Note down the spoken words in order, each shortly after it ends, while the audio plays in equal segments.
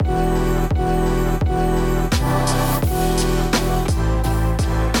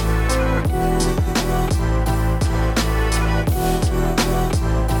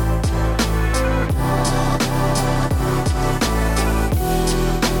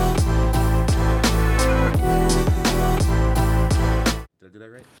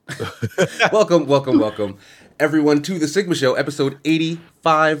Welcome, everyone, to the Sigma Show, episode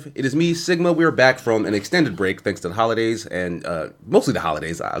 85. It is me, Sigma. We're back from an extended break thanks to the holidays, and mostly the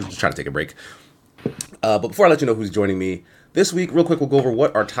holidays. I was just trying to take a break. But before I let you know who's joining me this week, real quick, we'll go over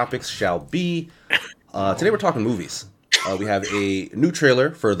what our topics shall be. Today we're talking movies. We have a new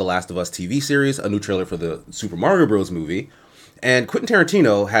trailer for the Last of Us TV series, a new trailer for the Super Mario Bros. Movie, and Quentin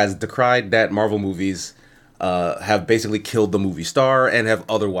Tarantino has decried that Marvel movies have basically killed the movie star and have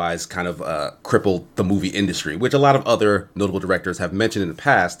otherwise kind of crippled the movie industry, which a lot of other notable directors have mentioned in the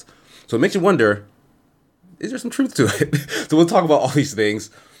past. So it makes you wonder, is there some truth to it? So we'll talk about all these things.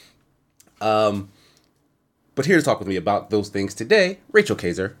 But here to talk with me about those things today, Rachel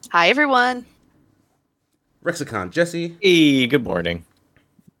Kaiser. Hi, everyone. Rexicon Jesse. Hey, good morning.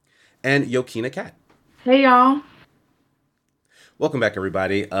 And Yokina Cat. Hey, y'all. Welcome back,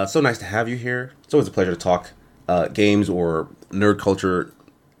 everybody. So nice to have you here. It's always a pleasure to talk games or nerd culture,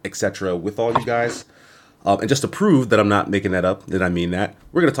 etc. with all you guys. And just to prove that I'm not making that up, that I mean that,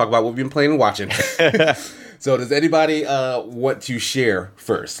 we're going to talk about what we've been playing and watching. So does anybody want to share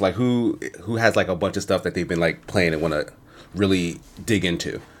first? Like who has like a bunch of stuff that they've been like playing and want to really dig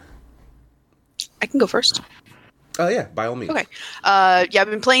into? I can go first. Oh, yeah, by all means. Okay. I've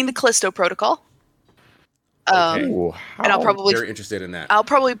been playing the Callisto Protocol. Okay. Ooh, And I'll probably Very interested in that. I'll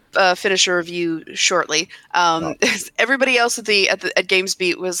probably finish a review shortly. Everybody else at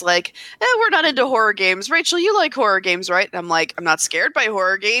GamesBeat was like, "We're not into horror games." Rachel, you like horror games, right? And I'm like, "I'm not scared by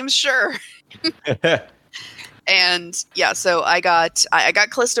horror games, sure." And yeah, so I got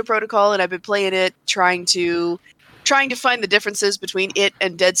Callisto Protocol, and I've been playing it, trying to find the differences between it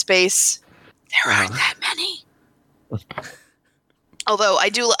and Dead Space. There aren't that many. Although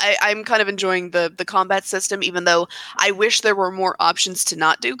I'm kind of enjoying the combat system, even though I wish there were more options to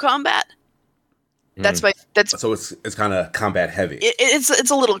not do combat. So it's kind of combat heavy.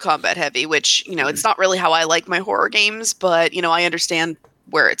 It's a little combat heavy, which it's not really how I like my horror games, but I understand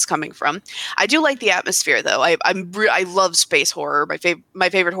where it's coming from. I do like the atmosphere, though. I love space horror. My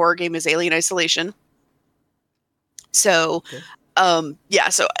favorite horror game is Alien Isolation. So, Okay.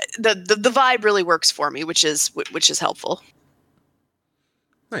 So the vibe really works for me, which is helpful.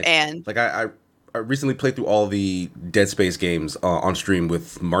 Nice. And like I recently played through all the Dead Space games on stream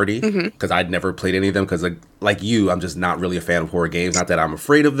with Marty because I'd never played any of them because like you, I'm just not really a fan of horror games. Not that I'm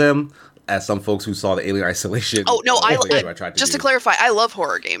afraid of them, as some folks who saw the Alien Isolation. Oh no, I tried just to clarify, I love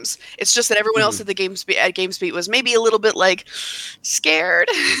horror games. It's just that everyone else at GamesBeat was maybe a little bit like scared.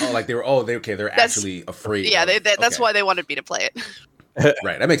 Oh, like they're actually afraid. Yeah, that's why they wanted me to play it.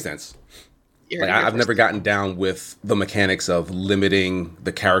 Right, that makes sense. Like, I've never gotten down with the mechanics of limiting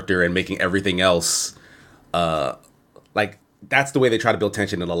the character and making everything else. Like that's the way they try to build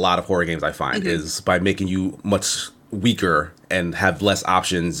tension in a lot of horror games. I find is by making you much weaker and have less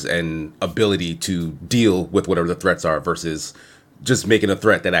options and ability to deal with whatever the threats are versus just making a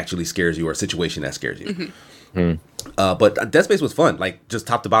threat that actually scares you or a situation that scares you. But Dead Space was fun, like just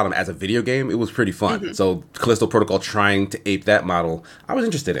top to bottom as a video game. It was pretty fun. So Callisto Protocol trying to ape that model, I was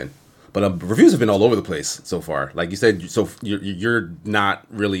interested in. But reviews have been all over the place so far. Like you said, so you're not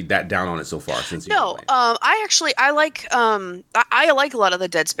really that down on it so far. Since no, I like a lot of the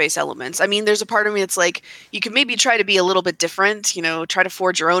Dead Space elements. I mean, there's a part of me that's like, you could maybe try to be a little bit different, try to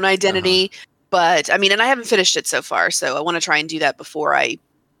forge your own identity. But I mean, and I haven't finished it so far, so I want to try and do that before I,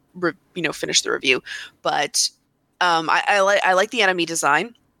 finish the review. But I like the enemy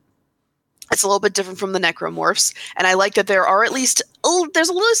design. It's a little bit different from the necromorphs, and I like that there are at least a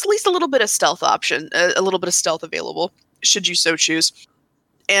little bit of stealth option, a little bit of stealth available should you so choose.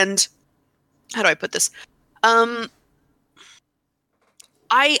 And how do I put this?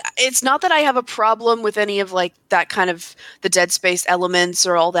 It's not that I have a problem with any of like that kind of the Dead Space elements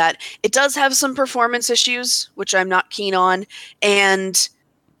or all that. It does have some performance issues, which I'm not keen on, and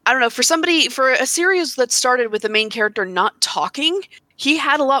I don't know, for a series that started with the main character not talking, he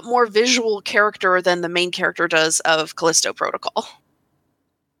had a lot more visual character than the main character does of Callisto Protocol.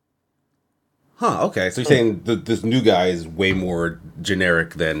 Huh, okay. So you're saying this new guy is way more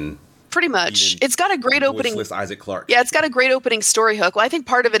generic than... Pretty much. It's got a great opening... voiceless Isaac Clarke. Yeah, it's got a great opening story hook. Well, I think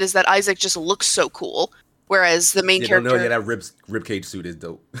part of it is that Isaac just looks so cool, whereas the main character... that ribcage suit is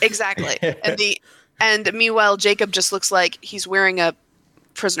dope. Exactly. And meanwhile, Jacob just looks like he's wearing a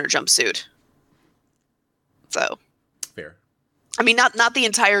prisoner jumpsuit. So... Fair. I mean, not the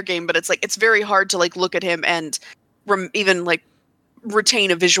entire game, but it's like it's very hard to like look at him and even like retain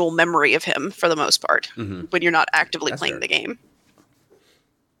a visual memory of him for the most part when you're not actively playing the game.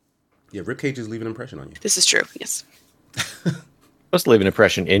 Yeah, ribcages leave an impression on you. This is true. Yes. Supposed to leave an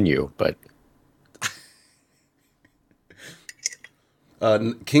impression in you, but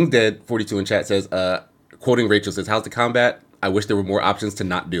King Dead 42 in chat says, quoting Rachel says, "How's the combat? I wish there were more options to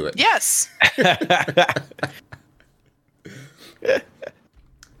not do it." Yes. Yeah,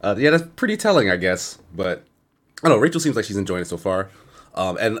 that's pretty telling, I guess. But I don't know. Rachel seems like she's enjoying it so far.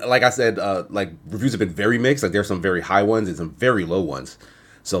 And like I said, like reviews have been very mixed. Like there's some very high ones and some very low ones.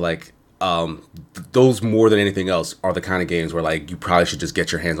 So like those more than anything else are the kind of games where like you probably should just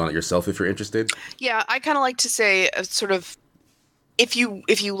get your hands on it yourself if you're interested. Yeah, I kind of like to say sort of if you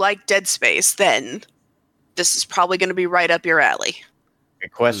like Dead Space, then this is probably going to be right up your alley.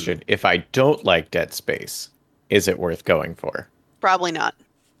 Good question. If I don't like Dead Space, is it worth going for? Probably not.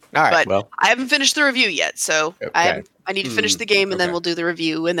 All right. But Well, I haven't finished the review yet, so Okay. I need to finish the game and then okay. we'll do the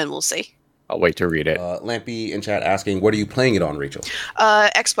review and then we'll see. I'll wait to read it. Lampy in chat asking, what are you playing it on, Rachel?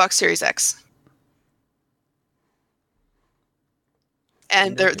 Xbox Series X.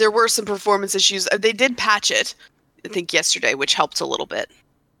 And there were some performance issues. They did patch it, I think, yesterday, which helped a little bit.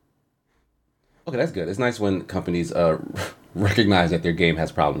 Okay, that's good. It's nice when companies recognize that their game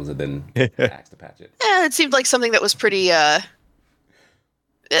has problems and then ask to patch it. Yeah, it seemed like something that was pretty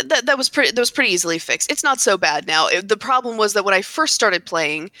that was pretty easily fixed. It's not so bad now. The problem was that when I first started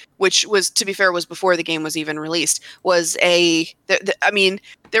playing, which was, to be fair, was before the game was even released, was I mean,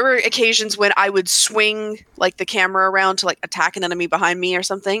 there were occasions when I would swing like the camera around to like attack an enemy behind me or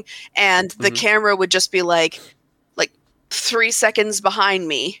something, and the camera would just be like 3 seconds behind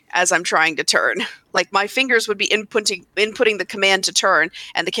me as I'm trying to turn. Like my fingers would be inputting the command to turn,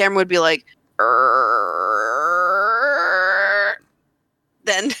 and the camera would be like,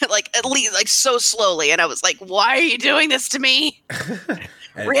 then like at least like so slowly, and I was like, why are you doing this to me?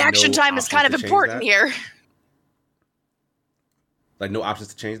 Reaction time is kind of important here. Like no options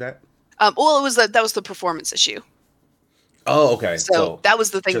to change that? Well, that was the performance issue. Oh, okay. So that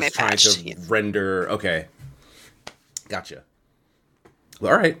was the thing just they patched. trying to render. Okay, gotcha.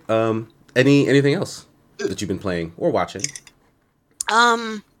 Well, all right. Anything else that you've been playing or watching?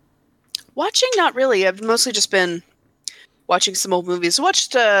 Watching, not really. I've mostly just been watching some old movies. I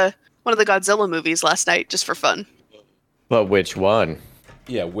watched one of the Godzilla movies last night just for fun. But which one?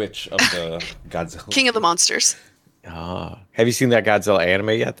 Yeah, which of the Godzilla? King of the Monsters. Have you seen that Godzilla anime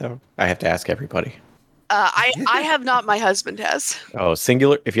yet, though? I have to ask everybody. I have not. My husband has. Oh,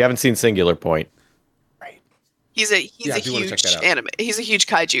 Singular. If you haven't seen Singular Point, He's a I do wanna check huge that out. anime. He's a huge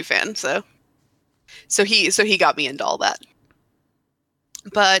kaiju fan. So he got me into all that.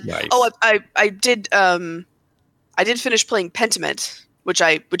 But Nice. I did finish playing Pentiment, which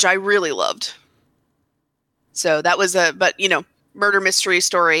I really loved. So that was but murder mystery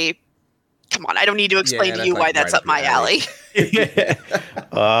story. Come on, I don't need to explain to you why that's up my alley.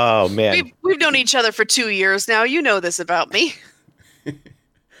 Oh man, We've known each other for 2 years now. You know this about me.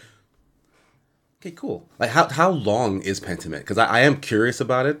 Okay, cool. Like how long is Pentiment? Because I am curious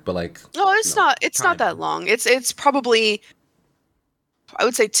about it, but like. No, it's not. It's not that long. It's probably, I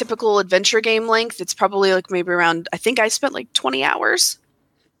would say, typical adventure game length. It's probably like maybe around. I think I spent like 20 hours.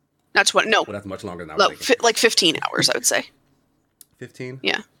 Not 20. No, Well, that's much longer than I was thinking. like 15 hours. I would say. 15?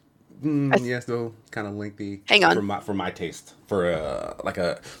 Yeah. Yeah, still kind of lengthy. Hang on. For my taste,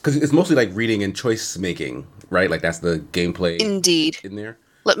 because it's mostly like reading and choice making, right? Like that's the gameplay. Indeed. In there.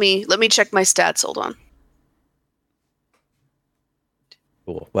 Let me check my stats. Hold on.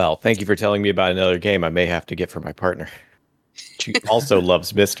 cool. Well, thank you for telling me about another game I may have to get for my partner. She also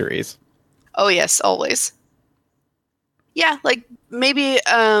loves mysteries. Oh yes, always. Yeah, like maybe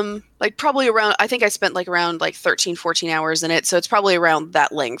like probably around, I think I spent like around like 13, 14 hours in it, so it's probably around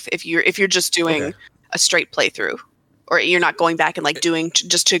that length if you're just doing a straight playthrough, or you're not going back and like doing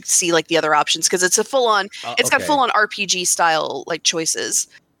just to see like the other options, because it's a full on it's got full on RPG style like choices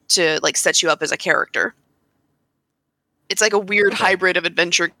to like set you up as a character. It's like a weird hybrid of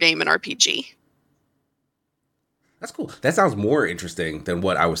adventure game and RPG. That's cool. That sounds more interesting than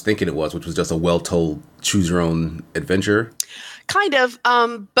what I was thinking it was, which was just a well-told choose your own adventure. Kind of,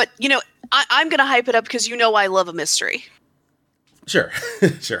 but I'm gonna hype it up because I love a mystery. Sure,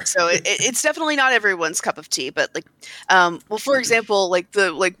 sure. So it's definitely not everyone's cup of tea, but like, well, for example, like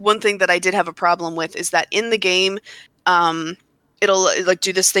one thing that I did have a problem with is that in the game, it'll like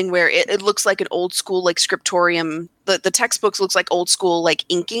do this thing where it looks like an old school like scriptorium. The textbooks looks like old school like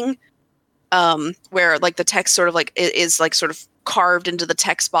inking, where like the text sort of like is like sort of carved into the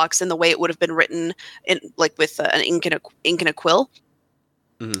text box in the way it would have been written in like with an ink and a quill.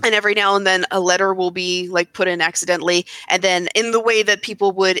 Mm-hmm. And every now and then a letter will be like put in accidentally, and then in the way that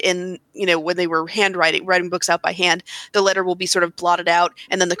people would in when they were writing books out by hand, the letter will be sort of blotted out,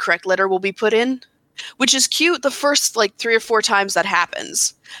 and then the correct letter will be put in, which is cute the first like 3 or 4 times that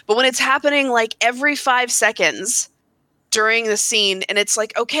happens. But when it's happening like every 5 seconds, during the scene, and it's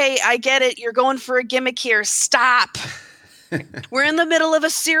like, okay, I get it. You're going for a gimmick here. Stop. We're in the middle of a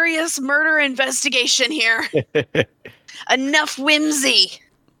serious murder investigation here. Enough whimsy.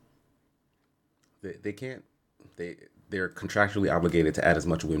 They can't. They're contractually obligated to add as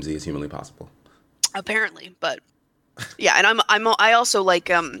much whimsy as humanly possible. Apparently, but yeah, and I also like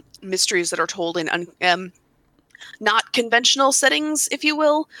mysteries that are told in not conventional settings, if you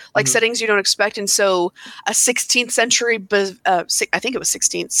will, like settings you don't expect. And so a 16th century, I think it was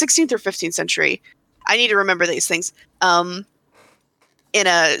 16th or 15th century. I need to remember these things. In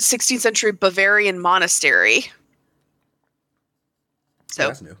a 16th century Bavarian monastery. So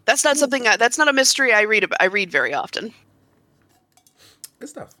that's new. That's not something. That's not a mystery I read very often. Good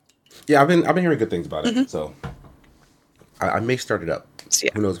stuff. Yeah, I've been hearing good things about it. So I may start it up. So,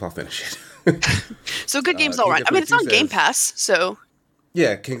 yeah. Who knows if I'll finish it? So good games all right. I mean, it's on Game Pass, so.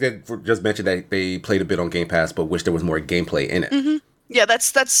 Yeah, King just mentioned that they played a bit on Game Pass, but wish there was more gameplay in it. Mm-hmm. Yeah,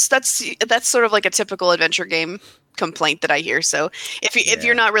 that's sort of like a typical adventure game complaint that I hear. So if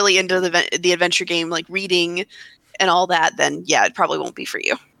you're not really into the adventure game, like reading and all that, then yeah, it probably won't be for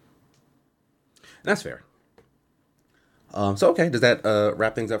you. That's fair. So okay, does that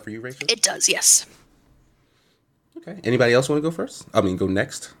wrap things up for you, Rachel? It does, yes. Okay. Anybody else want to go first? Go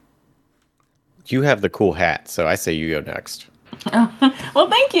next. You have the cool hat, so I say you go next. Well,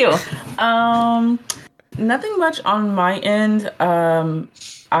 thank you. Nothing much on my end.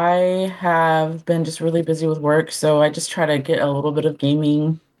 I have been just really busy with work, so I just try to get a little bit of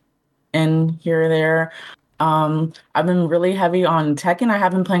gaming in here or there. I've been really heavy on Tekken. I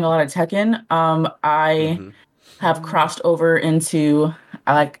have been playing a lot of Tekken. I have crossed over into,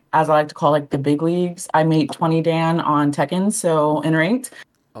 as I like to call, the big leagues. I made 20 Dan on Tekken, so in ranked.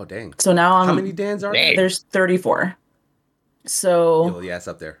 Oh, dang. So now how many Dans are there? There's 34. So yeah, it's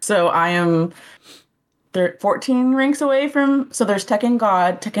up there. So I am 14 ranks away from. So there's Tekken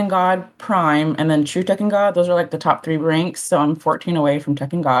God Prime, and then True Tekken God. Those are the top 3 ranks. So I'm 14 away from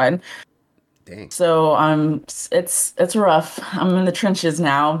Tekken God. Dang. So it's rough. I'm in the trenches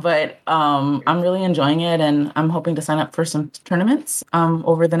now, but I'm really enjoying it, and I'm hoping to sign up for some tournaments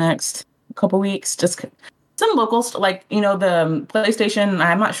over the next couple weeks. Just some local the PlayStation.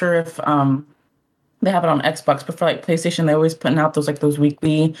 I'm not sure if they have it on Xbox, but for PlayStation, they're always putting out those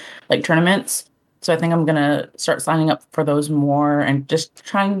weekly tournaments. So I think I'm gonna start signing up for those more and just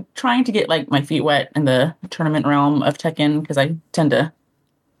trying to get my feet wet in the tournament realm of Tekken, because I tend to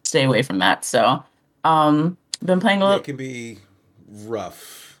stay away from that. So been playing a little. It can be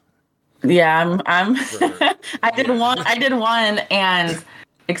rough. Yeah, I'm I did one, and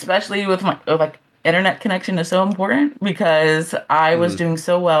especially with my internet connection is so important, because I was doing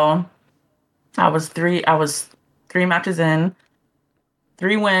so well. I was three matches in,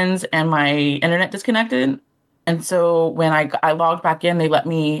 3 wins, and my internet disconnected. And so when I logged back in, they let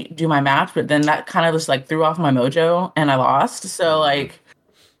me do my match, but then that kind of just threw off my mojo, and I lost. So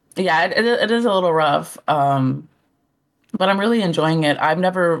yeah, it is a little rough. But I'm really enjoying it. I've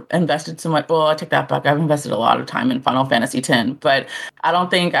never invested so much. Well, I take that back. I've invested a lot of time in Final Fantasy X, but I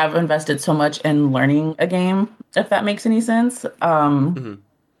don't think I've invested so much in learning a game, if that makes any sense.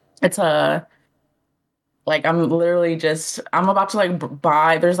 It's I'm literally I'm about to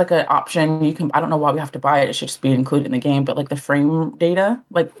buy. There's an option you can. I don't know why we have to buy it. It should just be included in the game. But the frame data,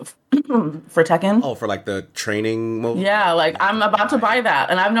 for Tekken. Oh, for the training mode. Yeah, I'm about to buy that,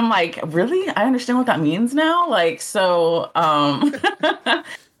 and I'm really? I understand what that means now. So, I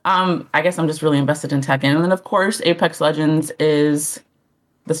guess I'm just really invested in Tekken, and then of course Apex Legends is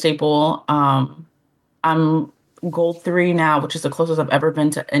the staple. I'm Gold 3 now, which is the closest I've ever been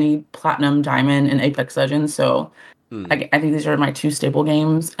to any Platinum Diamond in Apex Legends. So I think these are my 2 staple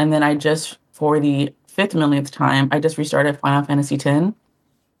games. And then I just, for the 5th millionth time, I just restarted Final Fantasy X.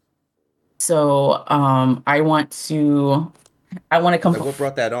 So I want to come. What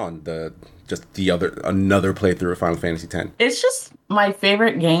brought that on? Another playthrough of Final Fantasy X. It's just my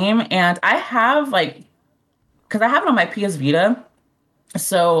favorite game, and I have because I have it on my PS Vita.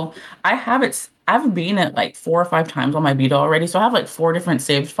 So I've beaten it 4 or 5 times on my Vita already. So I have 4 different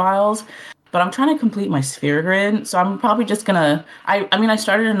saved files, but I'm trying to complete my Sphere Grid. So I'm probably just gonna. I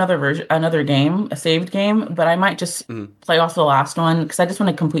started another game, a saved game, but I might just play off the last one, because I just want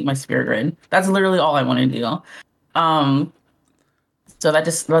to complete my Sphere Grid. That's literally all I want to do. So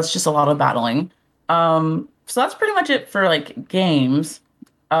that's just a lot of battling. So that's pretty much it for games.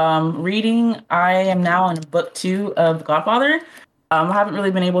 Reading, I am now on book 2 of Godfather. I haven't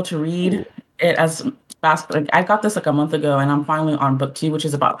really been able to read it as fast. I got this a month ago, and I'm finally on book 2, which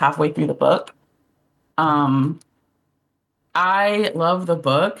is about halfway through the book. I love the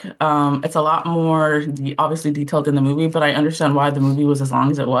book. It's a lot more obviously detailed in the movie, but I understand why the movie was as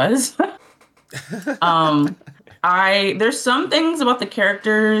long as it was. um, there's some things about the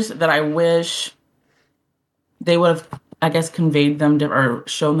characters that I wish they would have, I guess, conveyed them or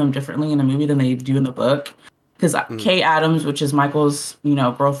shown them differently in the movie than they do in the book. Because Kay Adams, which is Michael's,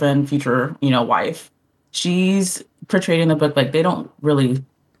 girlfriend, future, wife, she's portrayed in the book like they don't really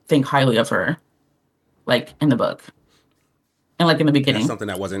think highly of her, like in the book. And like in the beginning, that's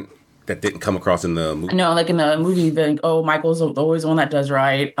something that didn't come across in the movie. No, like in the movie, they think, oh, Michael's always the one that does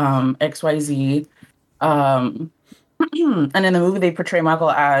right. XYZ. And in the movie, they portray Michael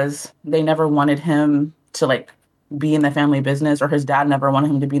as they never wanted him to like be in the family business, or his dad never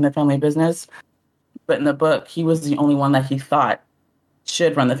wanted him to be in the family business. But in the book, he was the only one that he thought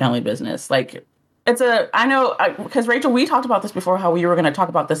should run the family business. Like I know, because Rachel, we talked about this before, how we were going to talk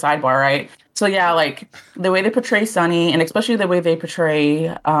about the sidebar, right? So yeah, like the way they portray Sonny, and especially the way they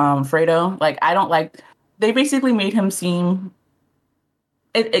portray Fredo, like I don't like. They basically made him seem.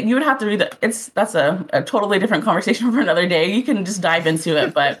 You would have to read it. That's a totally different conversation for another day. You can just dive into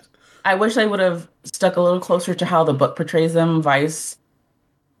it, but I wish I would have stuck a little closer to how the book portrays them. Vice,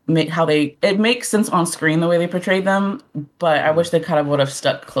 it makes sense on screen the way they portrayed them, but I wish they kind of would have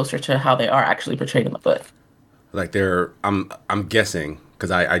stuck closer to how they are actually portrayed in the book. Like I'm guessing,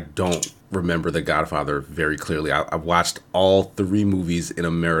 because I don't remember The Godfather very clearly. I've watched all 3 movies in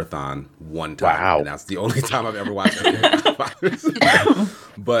a marathon one time. Wow. And that's the only time I've ever watched any Godfathers.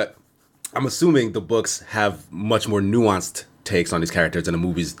 But I'm assuming the books have much more nuanced takes on these characters, and the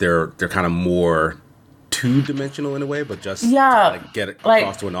movies they're kind of more two-dimensional in a way, but just to, like, get it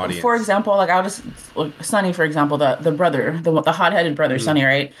across to an audience. For example, like I'll just Sonny, for example, the brother, the hot-headed brother, Sonny,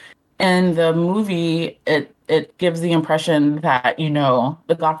 right? In the movie, it gives the impression that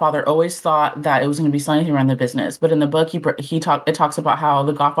the Godfather always thought that it was going to be Sonny who ran the business, but in the book, it talks about how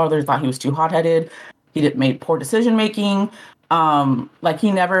the Godfather thought he was too hot-headed. He made poor decision making. Like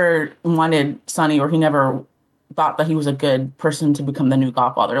he never wanted Sonny, or he never thought that he was a good person to become the new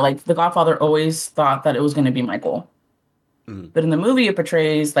Godfather. Like the Godfather always thought that it was going to be Michael. But in the movie, it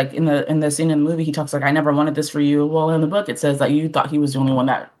portrays, like in the scene in the movie, he talks like, I never wanted this for you. Well, in the book, it says that you thought he was the only one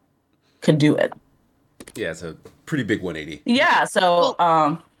that could do it. Yeah, it's a pretty big 180. Yeah, so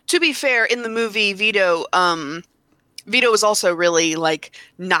to be fair, in the movie, Vito was also really like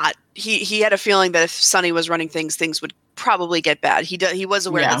not. He had a feeling that if Sonny was running things would probably get bad. He was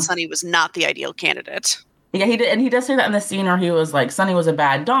aware that Sonny was not the ideal candidate. Yeah, he did, and he does say that in the scene where he was like, Sonny was a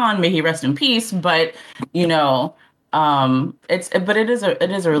bad Don, may he rest in peace. But it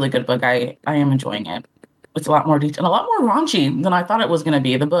is a really good book. I am enjoying it. It's a lot more detailed, a lot more raunchy than I thought it was going to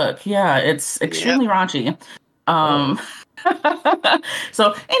be. The book, yeah, it's extremely raunchy.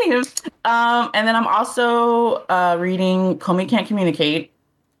 So, anywho, and then I'm also reading Komi Can't Communicate,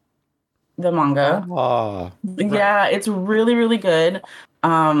 the manga. Yeah, it's really, really good.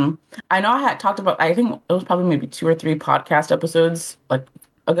 I know I had talked about, I think it was probably maybe 2 or 3 podcast episodes like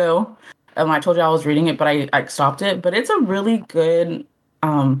ago. I told you I was reading it, but I stopped it. But it's a really good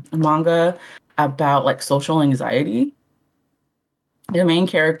manga about like social anxiety. The main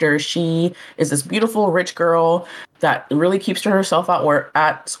character, she is this beautiful rich girl that really keeps to herself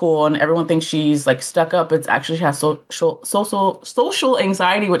at school, and everyone thinks she's like stuck up. It's actually she has social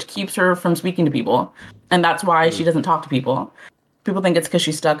anxiety, which keeps her from speaking to people, and that's why she doesn't talk to people. People think it's because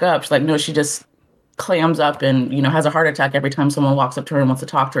she's stuck up. She's like, no, she just clams up and has a heart attack every time someone walks up to her and wants to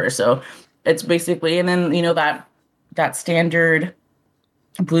talk to her. So it's basically, and then that standard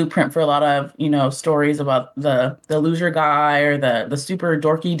blueprint for a lot of stories about the loser guy or the super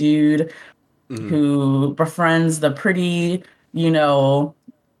dorky dude who befriends the pretty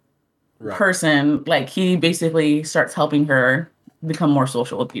person. Like he basically starts helping her become more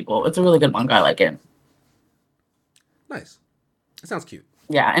social with people. It's a really good manga. I like it. Nice. It sounds cute.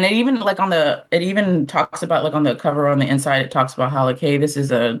 Yeah, and it even talks about, like, on the cover on the inside, it talks about how, like, hey, this is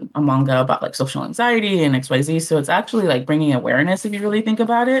a manga about like social anxiety and XYZ. So it's actually like bringing awareness if you really think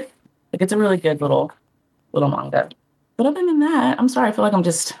about it. Like it's a really good little manga. But other than that, I'm sorry, I feel like I'm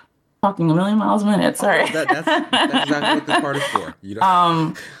just talking a million miles a minute. Sorry. That's exactly what this part is for. You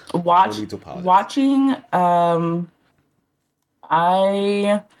don't need to apologize. Watching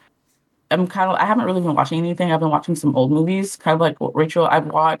I haven't really been watching anything. I've been watching some old movies, kind of like what Rachel.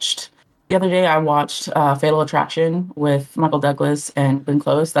 The other day I watched Fatal Attraction with Michael Douglas and Glenn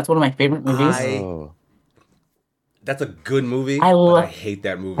Close. That's one of my favorite movies. That's a good movie, but I hate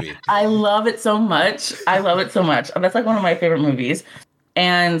that movie. I love it so much. That's like one of my favorite movies.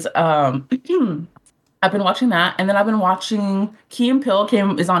 And I've been watching that, and then I've been watching Key and Peele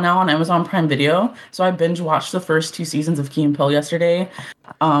is on now on Amazon Prime Video. So I binge watched the first 2 seasons of Key and Peele yesterday.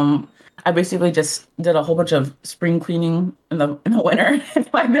 I basically just did a whole bunch of spring cleaning in the winter in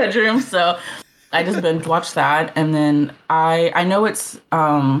my bedroom. So I just binge watched that, and then I know it's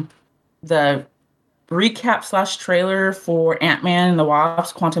the recap / trailer for Ant-Man and the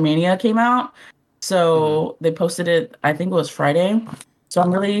Wasp: Quantumania came out. So they posted it, I think it was Friday. So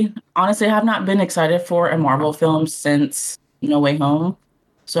I'm really, honestly, I have not been excited for a Marvel film since No Way Home.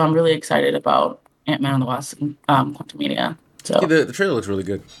 So I'm really excited about Ant-Man and the Wasp: Quantumania. So Yeah, the trailer looks really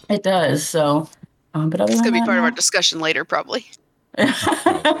good. it does. So, but other It's than gonna be that, part of no. our discussion later, probably.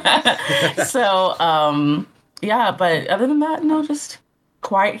 So, yeah, but other than that, no, just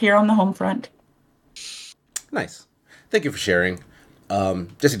quiet here on the home front. Nice. Thank you for sharing.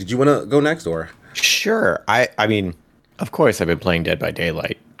 Jesse, did you want to go next, or? Sure. I mean, of course, I've been playing Dead by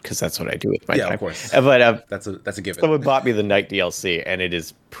Daylight because that's what I do with my time. Yeah, of course. But That's a given. someone bought me the Night DLC, and it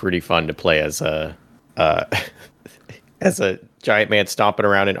is pretty fun to play as a as a giant man stomping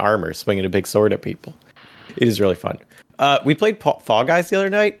around in armor, swinging a big sword at people. It is really fun. We played Fall Guys the other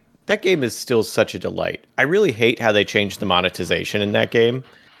night. That game is still such a delight. I really hate how they changed the monetization in that game,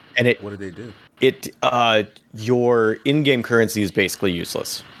 and What did they do? Your in-game currency is basically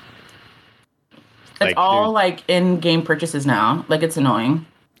useless. It's all like in-game purchases now. Like, it's annoying.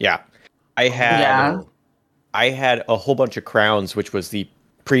 Yeah. I had a whole bunch of crowns, which was the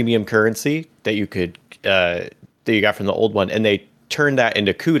premium currency that you could that you got from the old one, and they turned that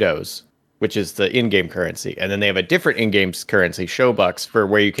into kudos, which is the in-game currency. And then they have a different in-game currency, Showbucks, for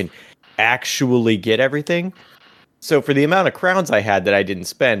where you can actually get everything. So for the amount of crowns I had that I didn't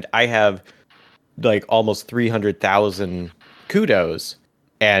spend, I have like almost 300,000 kudos.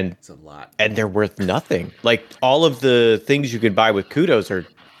 And It's a lot. and they're worth nothing. Like, all of the things you could buy with kudos are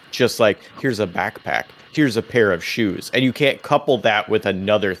just like, here's a backpack, here's a pair of shoes, and you can't couple that with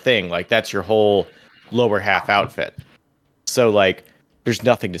another thing. Like, that's your whole lower half outfit. So like, there's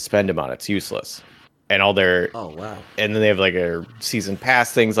nothing to spend them on. It's useless. And all their Oh wow. and then they have like a season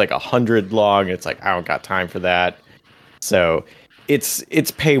pass things like 100 long. It's like, I don't got time for that. So it's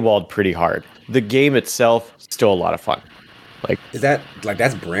paywalled pretty hard. The game itself, still a lot of fun. Like, Is that like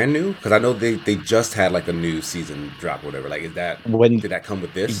that's brand new? Because I know they just had like a new season drop or whatever. Like, is that did that come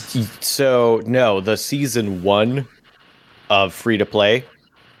with this? so no, the season 1 of free to play.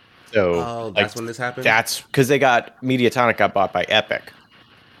 So Oh, that's when this happened. that's because Mediatonic got bought by Epic.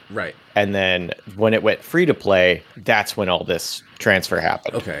 Right. And then when it went free to play, that's when all this transfer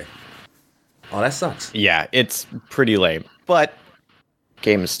happened. Okay. Oh, that sucks. Yeah, it's pretty lame, but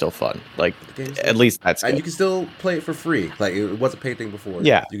game is still fun. Like, game's at least that's And good. you can still play it for free. Like, it was a paid thing before.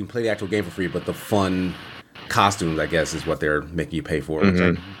 Yeah. You can play the actual game for free, but the fun costumes, I guess, is what they're making you pay for.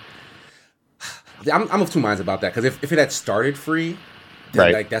 Mhm. I'm of two minds about that, because if it had started free, then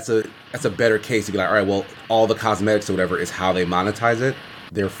Right. like that's a better case to be like, all right, well, all the cosmetics or whatever is how they monetize it.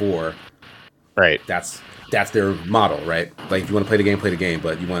 Therefore, Right. that's their model, right? Like, if you want to play the game,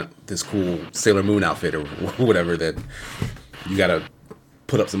 but you want this cool Sailor Moon outfit or whatever, that you gotta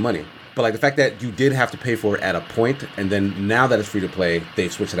put up some money. But like the fact that you did have to pay for it at a point, and then now that it's free to play,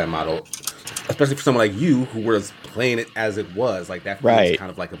 they've switched to that model. Especially for someone like you who was playing it as it was, like that feels Right.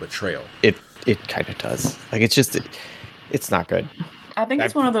 kind of like a betrayal. It kind of does. Like, it's not good. I think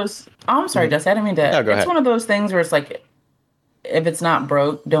it's one of those. Oh, I'm sorry, Jesse. I didn't mean to. No, go It's ahead. one of those things where it's like, if it's not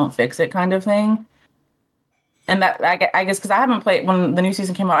broke, don't fix it, kind of thing. And that I guess because I haven't played when the new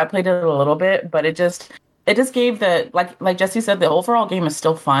season came out, I played it a little bit, but it just gave the like Jesse said, the overall game is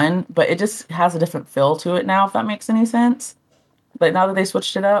still fun, but it just has a different feel to it now. If that makes any sense. Like, now that they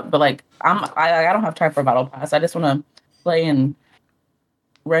switched it up, but like I don't have time for Battle Pass. I just want to play and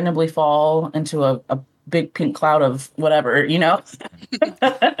randomly fall into a big pink cloud of whatever, you know.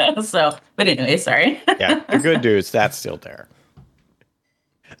 So, but anyway, sorry. Yeah, the good news, that's still there.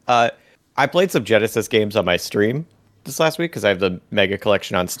 I played some Genesis games on my stream this last week because I have the Mega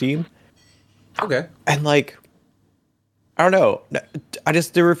Collection on Steam. Okay. And like, I don't know.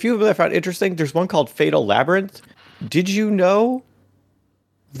 There were a few of them I found interesting. There's one called Fatal Labyrinth. Did you know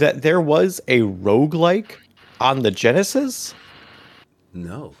that there was a roguelike on the Genesis?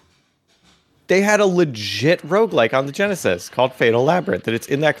 No. They had a legit roguelike on the Genesis called Fatal Labyrinth, and it's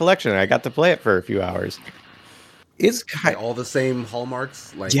in that collection, and I got to play it for a few hours. It's kind Like all the same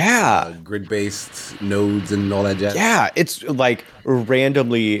hallmarks, like Yeah. grid-based nodes and all that jazz. Yeah, it's like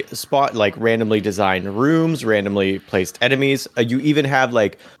randomly designed rooms, randomly placed enemies. You even have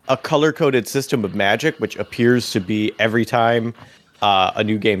like a color-coded system of magic, which appears to be every time a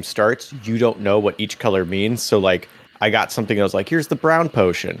new game starts, you don't know what each color means. So like, I got something that was like, here's the brown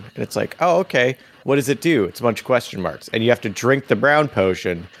potion, and it's like, oh, okay. what does it do? It's a bunch of question marks. And you have to drink the brown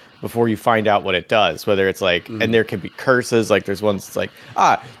potion before you find out what it does. Whether it's like, and there can be curses. Like there's ones that's like,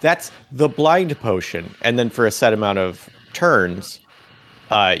 that's the blind potion. And then for a set amount of turns,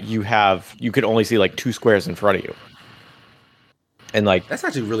 you could only see like 2 squares in front of you. And like that's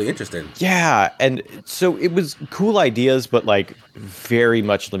actually really interesting. Yeah, and so it was cool ideas, but like very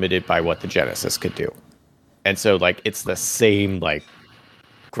much limited by what the Genesis could do. And so like it's the same like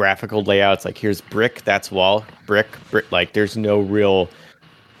graphical layouts. Like here's brick, that's wall, brick. Like there's no real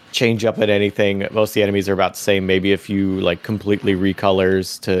change up at anything. Most of the enemies are about the same. Maybe a few like completely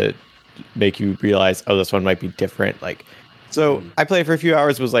recolors to make you realize, oh, this one might be different. Like. So I played for a few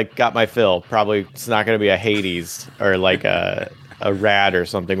hours, was like, got my fill. Probably it's not going to be a Hades or like a Rad or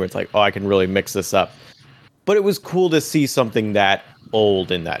something where it's like, oh, I can really mix this up. But it was cool to see something that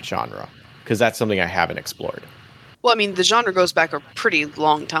old in that genre, because that's something I haven't explored. Well, I mean, the genre goes back a pretty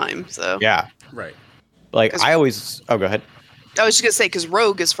long time, so. Yeah. Right. Like, I always... Oh, go ahead. I was just going to say, because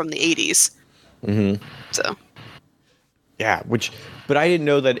Rogue is from the 80s. Mm-hmm. So. Yeah, but I didn't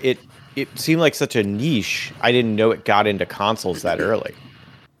know that it seemed like such a niche. I didn't know it got into consoles that early,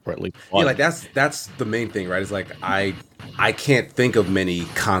 or at least one. Yeah, like that's the main thing, right? It's like I can't think of many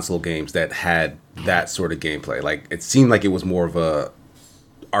console games that had that sort of gameplay. Like it seemed like it was more of a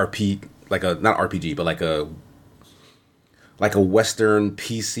RP, like a not RPG, but like a Western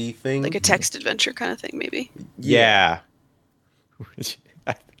PC thing, like a text adventure kind of thing, maybe. Yeah.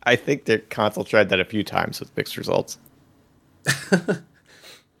 I think the console tried that a few times with mixed results.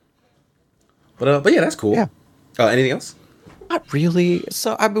 But yeah, that's cool. Yeah. Anything else? Not really.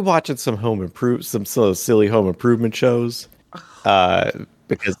 So I've been watching some some sort of silly home improvement shows.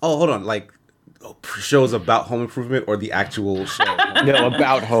 Because hold on, like shows about home improvement or the actual show? No,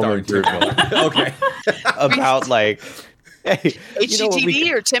 about home improvement. Okay. About like hey,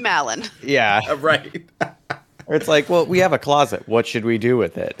 HGTV or Tim Allen? Yeah, right. Or it's like, well, we have a closet. What should we do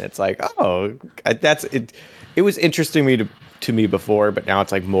with it? It's like, oh, that's it. It was interesting to me before, but now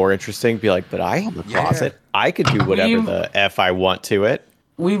it's like more interesting. Be like, but I have a closet. I could do whatever the F I want to it.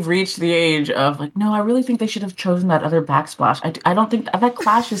 We've reached the age of like, no, I really think they should have chosen that other backsplash. I don't think that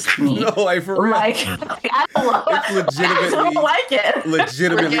clashes to me. No, I for real. Like, I don't like it.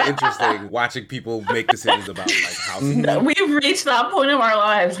 Legitimately interesting watching people make decisions about like how. We've reached that point of our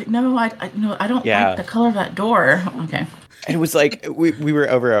lives. Like, no, I don't like the color of that door. Okay. And it was like we were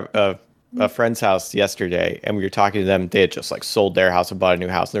over a friend's house yesterday, and we were talking to them. They had just like sold their house and bought a new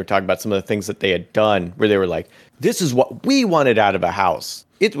house, and they were talking about some of the things that they had done where they were like, this is what we wanted out of a house.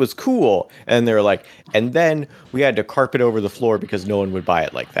 It was cool. And they were like, and then we had to carpet over the floor because no one would buy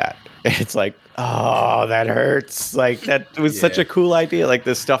it like that. And it's like, oh, that hurts. Like that was such a cool idea. Like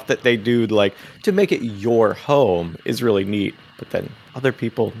the stuff that they do like to make it your home is really neat. But then other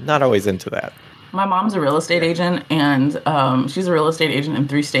people not always into that. My mom's a real estate agent, and she's a real estate agent in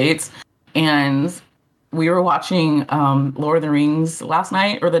 3 states. And we were watching Lord of the Rings last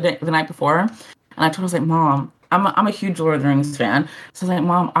night or the night before, and I told her, I was like, Mom, I'm a huge Lord of the Rings fan. So I was like,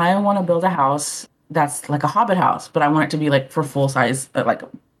 Mom, I want to build a house that's like a Hobbit house, but I want it to be like for full size, like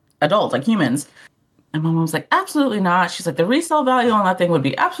adults, like humans. And my mom was like, absolutely not. She's like, the resale value on that thing would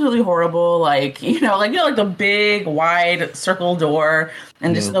be absolutely horrible. Like the big wide circle door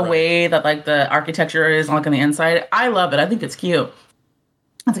and just the way that like the architecture is like on the inside. I love it. I think it's cute.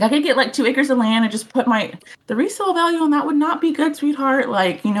 I was like, I could get like 2 acres of land and just put the resale value on that would not be good, sweetheart.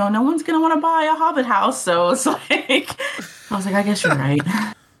 Like, no one's going to want to buy a Hobbit house. So it's like, I was like, I guess you're right.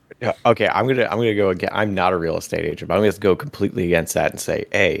 Yeah, okay, I'm gonna go again. I'm not a real estate agent, but I'm gonna go completely against that and say,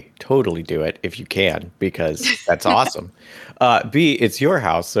 A, totally do it if you can, because that's awesome. B, it's your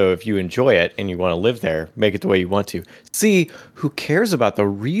house, so if you enjoy it and you want to live there, make it the way you want to. C, who cares about the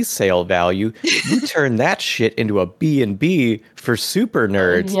resale value? You turn that shit into a B&B for super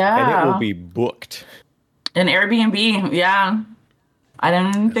nerds, and it will be booked. An Airbnb, yeah. I didn't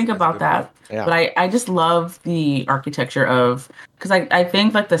even think about that. Yeah. But I just love the architecture of, because I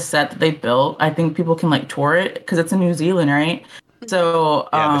think like the set that they built, I think people can like tour it because it's in New Zealand, right? So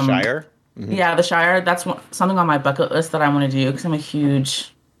the Shire. Mm-hmm. Yeah, the Shire. That's something on my bucket list that I want to do because I'm a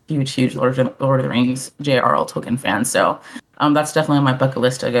huge Lord of the Rings J.R.R. Tolkien fan. So that's definitely on my bucket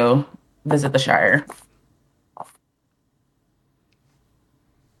list to go visit the Shire.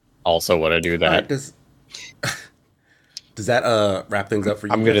 Also want to do that. Does that wrap things up for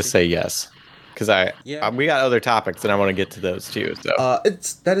you? I'm gonna say yes, because we got other topics and I want to get to those too. So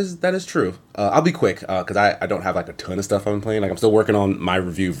that is true. I'll be quick because I don't have like a ton of stuff I'm playing. Like I'm still working on my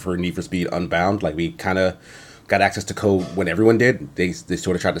review for Need for Speed Unbound. Like we kind of got access to code when everyone did. They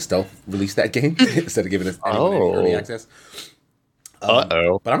sort of tried to stealth release that game instead of giving us anyone any early access.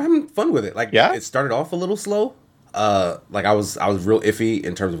 Uh-oh. But I'm having fun with it. Like, Yeah? it started off a little slow. Like I was real iffy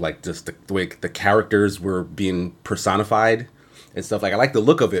in terms of like just the way the characters were being personified and stuff. Like I like the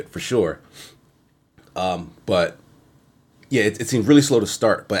look of it for sure. But yeah, it seemed really slow to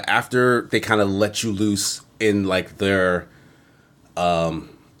start. But after they kind of let you loose in like their,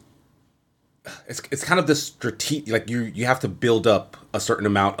 it's kind of this strategic. Like you have to build up a certain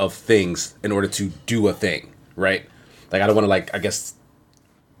amount of things in order to do a thing, right? Like I don't want to like I guess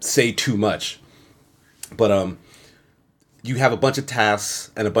say too much, but you have a bunch of tasks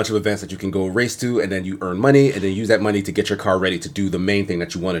and a bunch of events that you can go race to, and then you earn money, and then use that money to get your car ready to do the main thing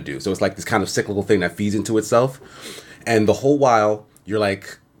that you want to do. So it's like this kind of cyclical thing that feeds into itself. And the whole while, you're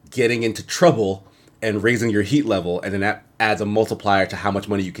like getting into trouble and raising your heat level, and then that adds a multiplier to how much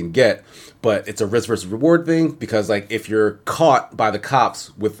money you can get. But it's a risk versus reward thing, because like if you're caught by the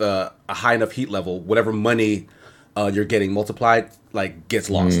cops with a high enough heat level, whatever money you're getting multiplied, like gets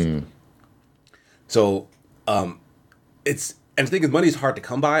lost. So, and the thing is, money is hard to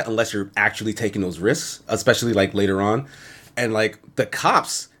come by unless you're actually taking those risks, especially like later on. And like the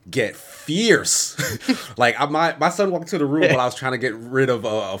cops get fierce. Like my son walked into the room while I was trying to get rid of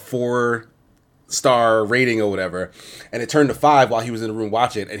a 4-star rating or whatever, and it turned to 5 while he was in the room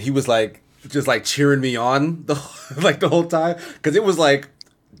watching, and he was like just like cheering me on the whole time, because it was like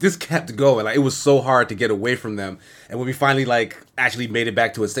this kept going. Like it was so hard to get away from them. And when we finally like actually made it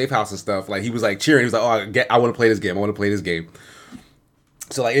back to a safe house and stuff, like he was like cheering. He was like, "Oh, I want to play this game. I want to play this game."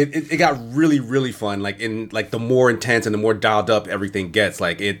 So like it got really, really fun. Like in like the more intense and the more dialed up everything gets,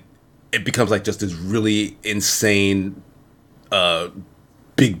 like it becomes like just this really insane,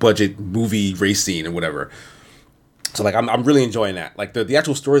 big budget movie race scene or whatever. So like I'm really enjoying that. Like the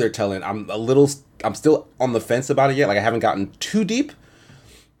actual story they're telling, I'm still on the fence about it yet. Like I haven't gotten too deep.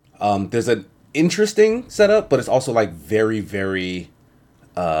 There's an interesting setup, but it's also like very, very,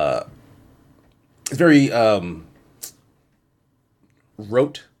 it's very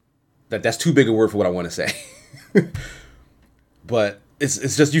rote. That's too big a word for what I want to say. But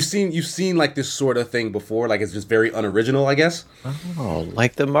it's just you've seen like this sort of thing before. Like it's just very unoriginal, I guess. Oh,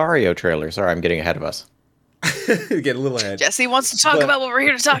 like the Mario trailer. Sorry, I'm getting ahead of us. Get a little ahead. Jesse wants to talk about what we're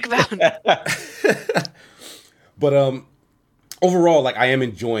here to talk about. But overall, like I am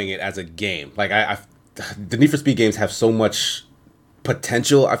enjoying it as a game. Like the Need for Speed games have so much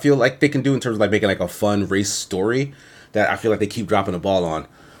potential. I feel like they can do in terms of like making like a fun race story that I feel like they keep dropping the ball on,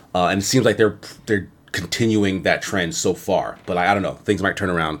 and it seems like they're continuing that trend so far. But I don't know, things might turn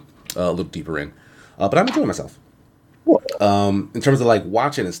around a little deeper in. But I'm enjoying myself. In terms of like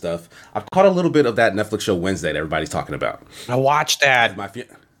watching and stuff, I've caught a little bit of that Netflix show Wednesday that everybody's talking about. I watched that.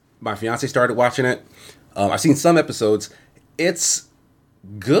 My fiance started watching it. I've seen some episodes. It's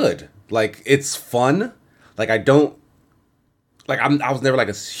good. Like it's fun. Like I was never like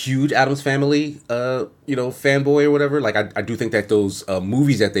a huge Addams Family fanboy or whatever. Like I do think that those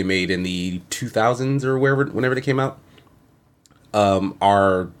movies that they made in the 2000s or whenever they came out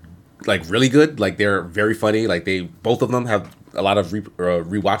are like really good. Like they're very funny. Like both of them have a lot of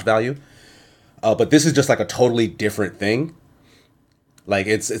rewatch value. But this is just like a totally different thing. Like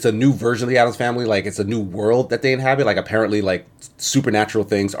it's a new version of the Addams Family. Like it's a new world that they inhabit. Like apparently like supernatural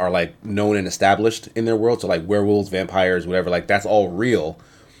things are like known and established in their world. So like werewolves, vampires, whatever, like that's all real.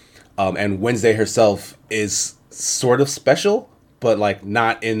 And Wednesday herself is sort of special, but like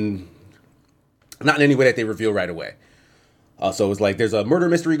not in any way that they reveal right away. So it's like there's a murder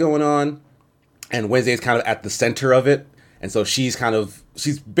mystery going on, and Wednesday is kind of at the center of it. And so she's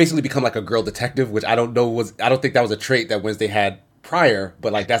basically become like a girl detective, which I don't think that was a trait that Wednesday had prior,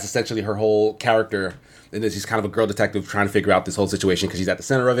 but like that's essentially her whole character, and then she's kind of a girl detective trying to figure out this whole situation because she's at the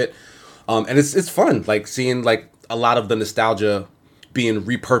center of it. And it's fun, like seeing like a lot of the nostalgia being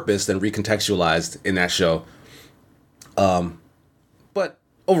repurposed and recontextualized in that show. But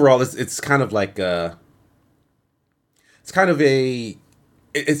overall, it's kind of like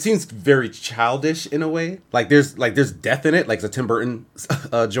it seems very childish in a way. Like there's death in it, like it's a Tim Burton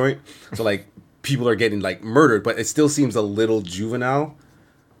joint. So like people are getting like murdered, but it still seems a little juvenile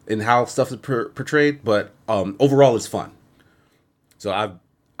in how stuff is portrayed. But overall, it's fun. So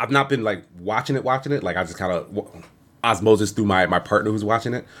I've not been like watching it. Like I just kind of osmosis through my partner who's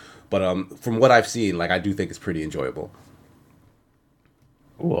watching it. But from what I've seen, like I do think it's pretty enjoyable.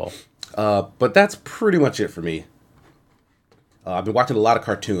 Cool. But that's pretty much it for me. I've been watching a lot of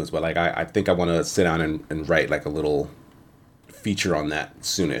cartoons, but like I think I want to sit down and write like a little feature on that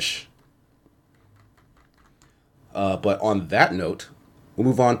soonish. But on that note, we'll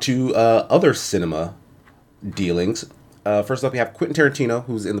move on to other cinema dealings. First up, we have Quentin Tarantino,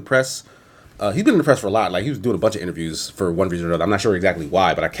 who's in the press He's been in the press for a lot. Like, he was doing a bunch of interviews for one reason or another. I'm not sure exactly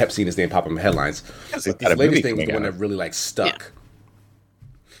why, but I kept seeing his name pop up in the headlines. But this latest thing was the one that really, like, stuck.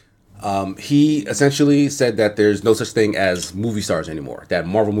 Yeah. He essentially said that there's no such thing as movie stars anymore. That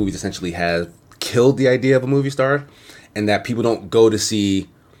Marvel movies essentially have killed the idea of a movie star, and that people don't go to see,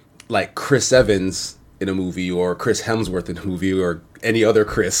 like, Chris Evans in a movie or Chris Hemsworth in a movie or any other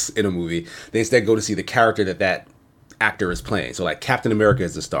Chris in a movie. They instead go to see the character that actor is playing. So, like, Captain America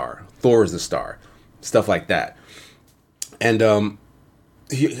is the star, Thor is the star, stuff like that. And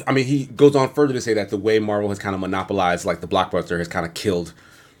he goes on further to say that the way Marvel has kind of monopolized, like, the blockbuster has kind of killed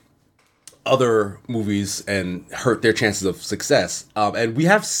other movies and hurt their chances of success. And we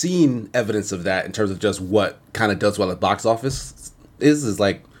have seen evidence of that in terms of just what kind of does well at box office is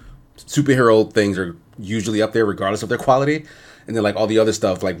like superhero things are usually up there regardless of their quality. And then, like, all the other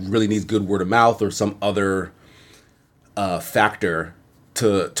stuff, like, really needs good word of mouth or some other factor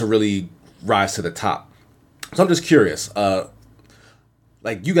to really rise to the top. So I'm just curious,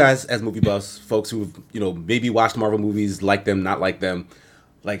 like, you guys as movie buffs, folks who've, maybe watched Marvel movies, like them, not like them,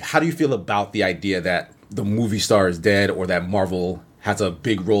 like, how do you feel about the idea that the movie star is dead, or that Marvel has a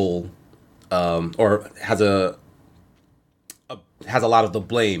big role, or has a lot of the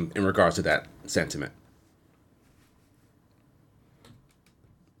blame in regards to that sentiment?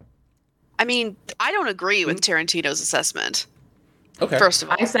 I mean, I don't agree with Tarantino's assessment. Okay. First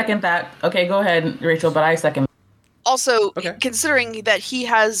of all, I second that. Okay, go ahead, Rachel, but I second. Also, considering that he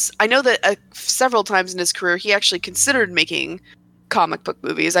has, I know that several times in his career, he actually considered making comic book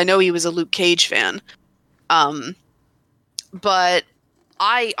movies. I know he was a Luke Cage fan. But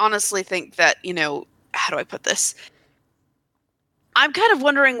I honestly think that, how do I put this? I'm kind of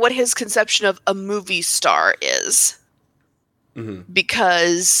wondering what his conception of a movie star is. Mm-hmm.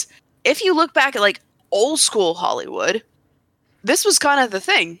 Because if you look back at, like, old school Hollywood, this was kind of the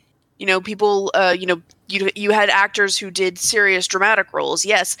thing. People, you had actors who did serious dramatic roles,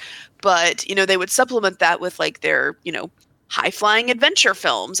 yes, but, they would supplement that with, like, their, high-flying adventure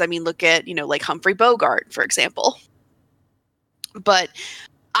films. I mean, look at, like, Humphrey Bogart, for example. But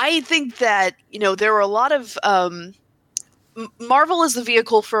I think that, there were a lot of... Marvel is the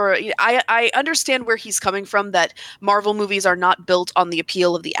vehicle for... I understand where he's coming from, that Marvel movies are not built on the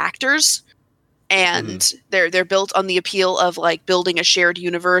appeal of the actors, and they're built on the appeal of, like, building a shared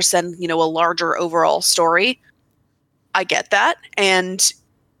universe and, a larger overall story. I get that, and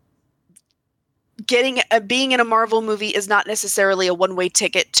being in a Marvel movie is not necessarily a one-way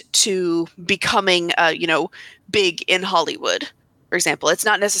ticket to becoming, big in Hollywood. For example, it's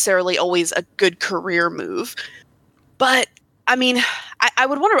not necessarily always a good career move, but I mean, I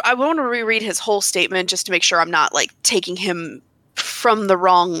would want to reread his whole statement just to make sure I'm not, like, taking him from the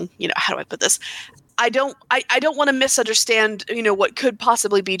wrong, how do I put this? I don't want to misunderstand, what could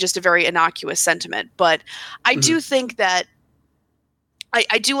possibly be just a very innocuous sentiment, but I do think that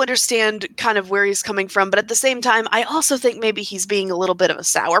I do understand kind of where he's coming from, but at the same time, I also think maybe he's being a little bit of a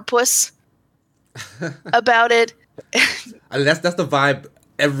sourpuss about it. I mean, that's the vibe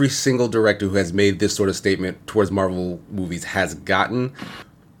every single director who has made this sort of statement towards Marvel movies has gotten.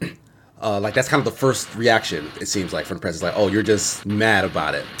 Like, that's kind of the first reaction, it seems like, from the press. It's like, oh, you're just mad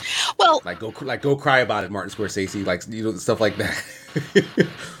about it. Well, go cry about it, Martin Scorsese, like, stuff like that.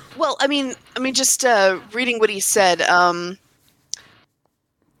 Well, I mean, just reading what he said,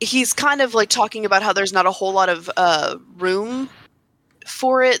 he's kind of, like, talking about how there's not a whole lot of room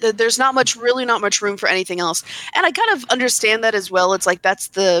for it. That there's not much room for anything else, and I kind of understand that as well. It's like that's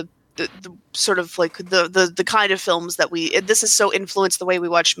the sort of, like, the kind of films that this has so influenced the way we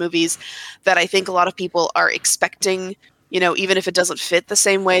watch movies that I think a lot of people are expecting, even if it doesn't fit the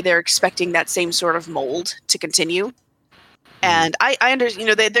same way, they're expecting that same sort of mold to continue. And I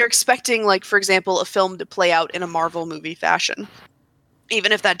understand, they're expecting, like, for example, a film to play out in a Marvel movie fashion,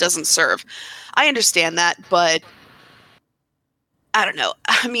 even if that doesn't serve. I understand that, but I don't know.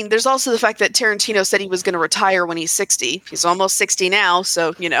 I mean, there's also the fact that Tarantino said he was going to retire when he's 60. He's almost 60 now,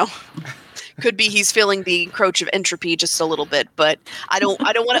 so, could be he's feeling the encroach of entropy just a little bit, but I don't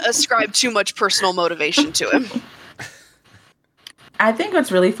want to ascribe too much personal motivation to him. I think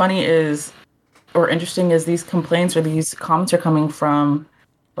what's really funny or interesting is these complaints or these comments are coming from,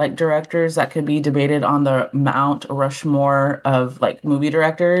 like, directors that could be debated on the Mount Rushmore of, like, movie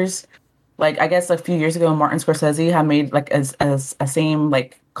directors. Like, I guess a few years ago, Martin Scorsese had made, like, as a same,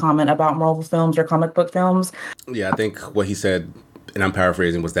 like, comment about Marvel films or comic book films. Yeah, I think what he said, and I'm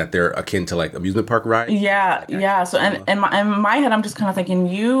paraphrasing, was that they're akin to, like, amusement park rides. Yeah. So, and in my head, I'm just kind of thinking,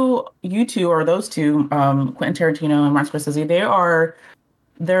 you two, or those two, Quentin Tarantino and Martin Scorsese,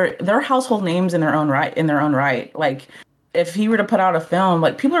 they're household names in their own right. Like, if he were to put out a film,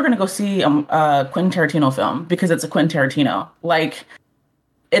 like people are going to go see a Quentin Tarantino film because it's a Quentin Tarantino. Like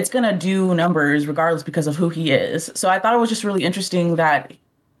it's going to do numbers regardless because of who he is. So I thought it was just really interesting that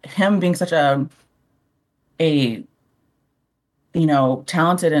him being such a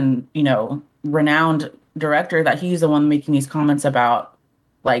talented and, renowned director, that he's the one making these comments about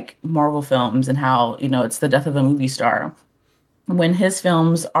like Marvel films and how, it's the death of a movie star. When his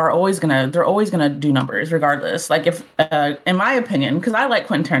films are they're always gonna do numbers regardless. Like if, in my opinion, because I like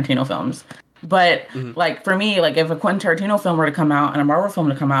Quentin Tarantino films, but like for me, like if a Quentin Tarantino film were to come out and a Marvel film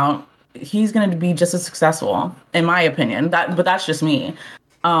to come out, he's gonna be just as successful, in my opinion. But that's just me.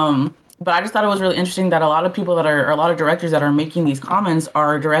 But I just thought it was really interesting that a lot of directors that are making these comments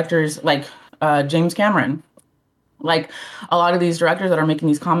are directors like James Cameron. Like a lot of these directors that are making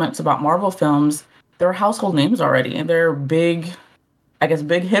these comments about Marvel films, they're household names already. They're big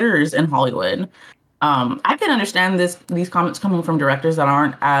hitters in Hollywood. I can understand these comments coming from directors that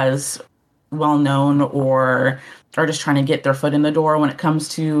aren't as well known or are just trying to get their foot in the door when it comes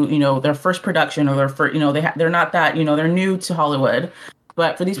to, their first production or their first, they're not that, they're new to Hollywood.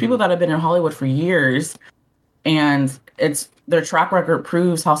 But for these people that have been in Hollywood for years and their track record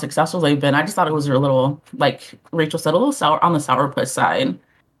proves how successful they've been, I just thought it was a little, like Rachel said, a little sour on the sourpuss side.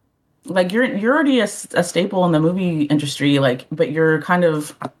 Like you're already a staple in the movie industry, like, but you're kind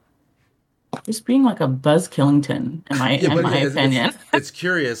of just being like a Buzz Killington, in my opinion. It's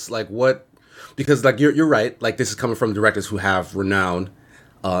curious, like because like you're right, like this is coming from directors who have renown,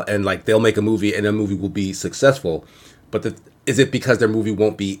 and like they'll make a movie and a movie will be successful, but is it because their movie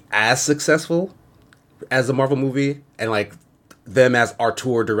won't be as successful as the Marvel movie, and like them as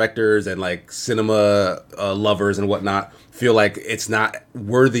auteur directors and like cinema lovers and whatnot feel like it's not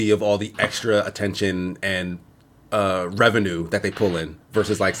worthy of all the extra attention and revenue that they pull in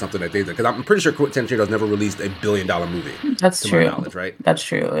versus like something that they did? Because I'm pretty sure Quentin Tarantino's never released $1 billion movie. That's true. My knowledge, right? That's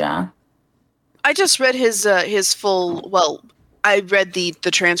true. Yeah. I just read his full. Well, I read the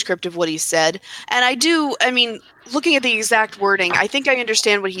transcript of what he said, and I mean, looking at the exact wording, I think I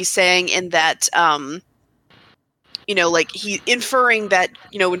understand what he's saying in that. Like he inferring that,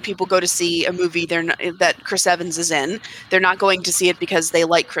 when people go to see a movie that Chris Evans is in, they're not going to see it because they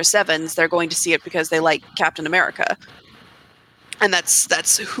like Chris Evans. They're going to see it because they like Captain America. And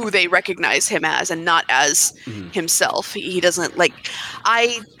that's who they recognize him as and not as himself. He doesn't like,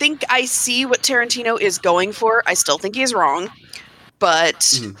 I think I see what Tarantino is going for. I still think he's wrong,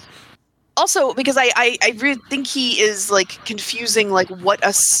 but also because I really think he is like confusing like what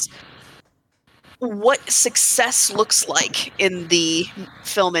success looks like in the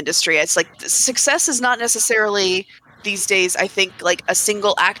film industry. It's like success is not necessarily these days, I think, like a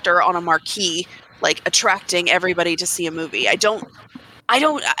single actor on a marquee, like attracting everybody to see a movie. I don't,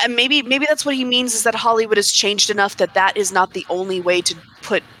 maybe that's what he means, is that Hollywood has changed enough that is not the only way to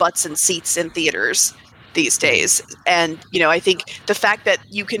put butts in seats in theaters these days. And, I think the fact that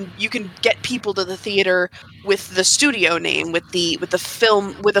you can get people to the theater with the studio name, with a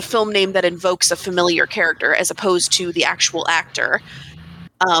film name that invokes a familiar character as opposed to the actual actor.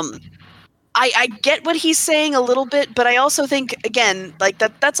 I get what he's saying a little bit, but I also think, again, like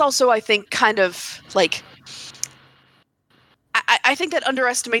that's also, I think, kind of like, I think that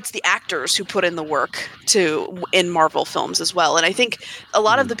underestimates the actors who put in the work in Marvel films as well. And I think a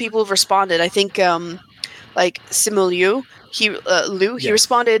lot of the people who've responded, I think, like Simu Liu, he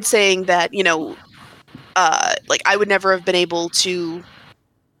responded saying that, like I would never have been able to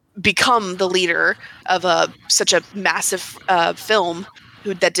become the leader of such a massive film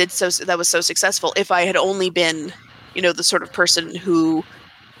that was so successful if I had only been, the sort of person who,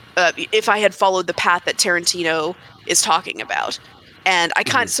 if I had followed the path that Tarantino is talking about. And I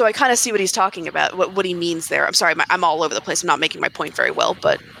kind of see what he's talking about, what he means there. I'm sorry, I'm all over the place. I'm not making my point very well,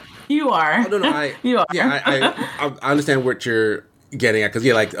 but you are. Oh, no, you are. Yeah, I understand what you're getting at, because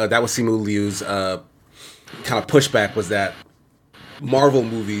that was Simu Liu's kind of pushback, was that Marvel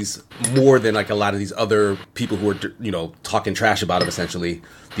movies, more than like a lot of these other people who are talking trash about it, essentially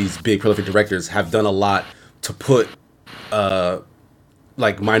these big prolific directors have done a lot to put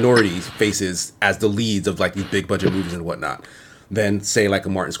like minorities faces as the leads of like these big budget movies and whatnot, than say like a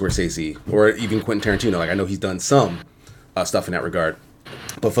Martin Scorsese or even Quentin Tarantino. Like I know he's done some stuff in that regard,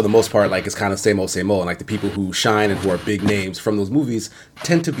 but for the most part, like it's kind of same old. And like the people who shine and who are big names from those movies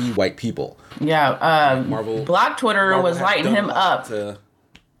tend to be white people. Yeah, Black Twitter was lighting him up.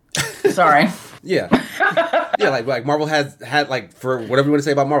 Sorry. Yeah, like Marvel has had, like, for whatever you want to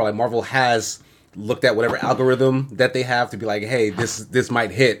say about Marvel, like Marvel has looked at whatever algorithm that they have to be like, hey, this might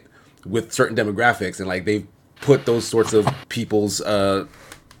hit with certain demographics, and like they've put those sorts of people's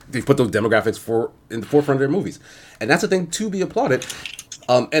they put those demographics in the forefront of their movies, and that's a thing to be applauded.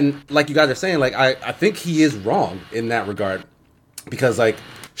 And like you guys are saying, like I think he is wrong in that regard, because like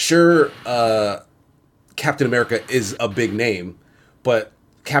sure, Captain America is a big name, but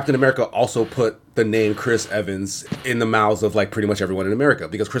Captain America also put the name Chris Evans in the mouths of like pretty much everyone in America,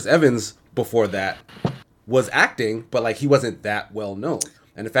 because Chris Evans before that was acting, but like he wasn't that well known.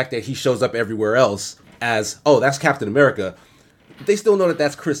 And the fact that he shows up everywhere else as, oh, that's Captain America, they still know that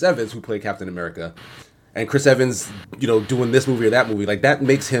that's Chris Evans who played Captain America. And Chris Evans, you know, doing this movie or that movie, like that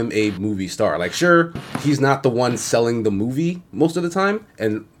makes him a movie star. Like sure, he's not the one selling the movie most of the time,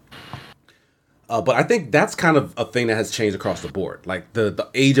 and but I think that's kind of a thing that has changed across the board. Like the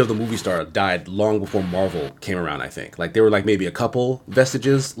age of the movie star died long before Marvel came around, I think. Like there were like maybe a couple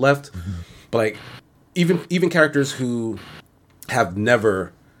vestiges left. But like even characters who have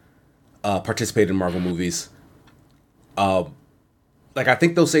never participated in Marvel movies, like I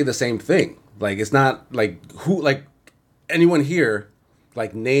think they'll say the same thing. Like it's not like like anyone here,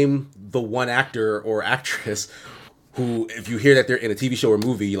 like name the one actor or actress who, if you hear that they're in a TV show or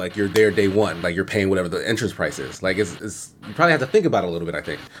movie, like you're there day one, like you're paying whatever the entrance price is. Like it's you probably have to think about it a little bit, I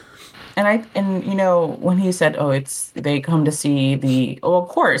think. And you know, when he said, "Oh, they come to see the," oh, of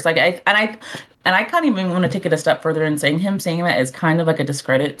course, like I kind of even want to take it a step further and saying that is kind of like a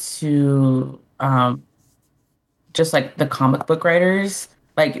discredit to just like the comic book writers.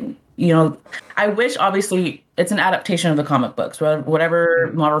 Like, you know, I wish, obviously it's an adaptation of the comic books,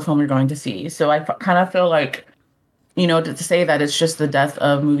 whatever Marvel film you're going to see. So I kind of feel like, you know, to say that it's just the death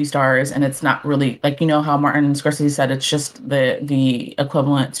of movie stars and it's not really, like, you know, how Martin Scorsese said it's just the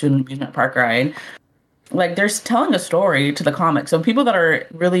equivalent to an amusement park ride. Like, they're telling a story to the comic. So people that are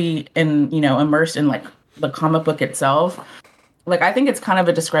really immersed in like the comic book itself, like, I think it's kind of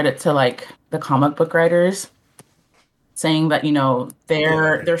a discredit to like the comic book writers, saying that, you know,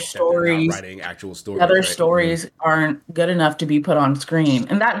 their stories, writing actual stories, other stories aren't good enough to be put on screen.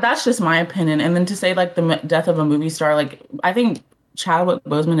 And that's just my opinion. And then to say like the death of a movie star, like I think Chadwick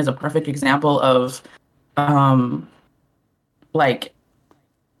Boseman is a perfect example of like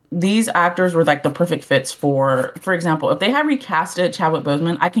these actors were like the perfect fits for example, if they had recasted Chadwick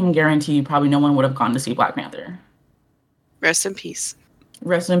Boseman, I can guarantee you probably no one would have gone to see Black Panther. Rest in peace.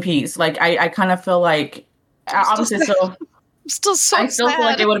 Rest in peace. Like I kind of feel like obviously so I still feel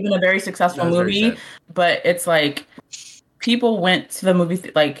like it would have been a very successful movie, but it's like people went to the movie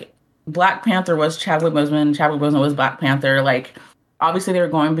like Black Panther was Chadwick Boseman was Black Panther. Like obviously they were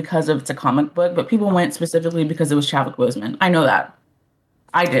going because it's a comic book, but people went specifically because it was Chadwick Boseman. I know that.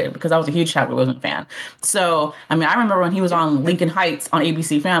 I did, because I was a huge Chadwick Boseman fan. So I mean, I remember when he was on Lincoln Heights on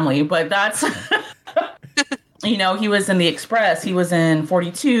ABC Family, but that's you know, he was in The Express, he was in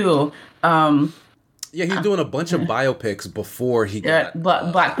 42. Yeah, he was doing a bunch of biopics before he got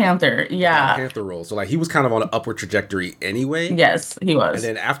Black Panther. Yeah, Black Panther role. So like he was kind of on an upward trajectory anyway. Yes, he was.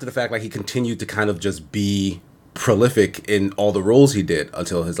 And then after the fact, like he continued to kind of just be prolific in all the roles he did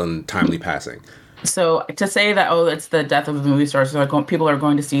until his untimely passing. So to say that it's the death of a movie star, so like people are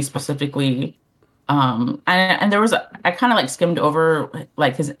going to see specifically. And there was I kind of like skimmed over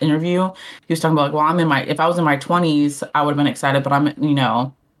like his interview. He was talking about like, if I was in my 20s, I would have been excited, but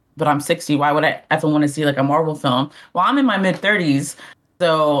I'm 60. Why would I ever want to see like a Marvel film? Well, I'm in my mid 30s.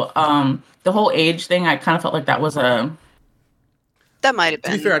 So the whole age thing, I kind of felt like that was that might have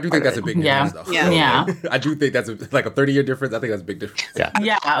been. To be fair, I do think that's a big difference, though. Yeah. I do think that's like a 30-year difference. I think that's a big difference.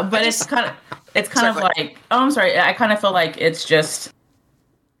 Yeah, but it's kind of like, oh, I'm sorry. I kind of feel like it's just,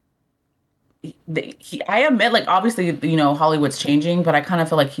 I admit, like, obviously, you know, Hollywood's changing, but I kind of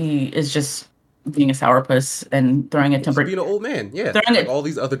feel like he is just being a sourpuss and throwing a temper. Being an old man, yeah. All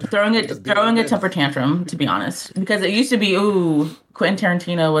these other throwing a temper tantrum, to be honest, because it used to be, Quentin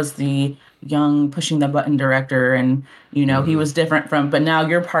Tarantino was the young pushing the button director, and you know he was different from. But now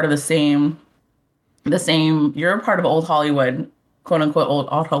you're part of the same. You're part of old Hollywood, quote unquote old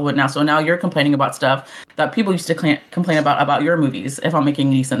Hollywood now. So now you're complaining about stuff that people used to complain about your movies. If I'm making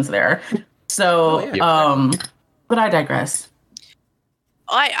any sense there. So, but I digress.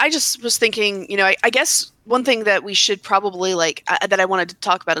 I just was thinking, you know, I guess one thing that we should probably like that I wanted to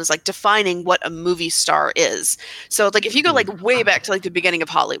talk about is like defining what a movie star is. So like if you go like way back to like the beginning of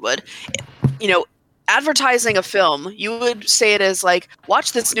Hollywood, you know, advertising a film, you would say it as like,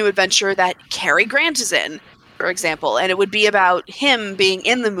 watch this new adventure that Cary Grant is in, for example, and it would be about him being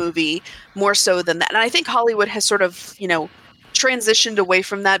in the movie more so than that. And I think Hollywood has sort of, you know, transitioned away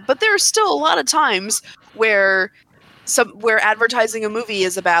from that, but there are still a lot of times where advertising a movie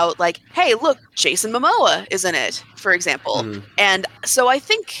is about like, hey, look, Jason Momoa is in it, for example. And so I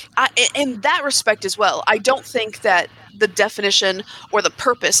think in that respect as well, I don't think that the definition or the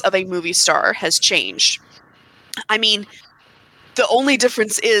purpose of a movie star has changed. I mean, the only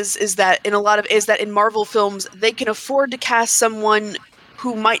difference is that in Marvel films they can afford to cast someone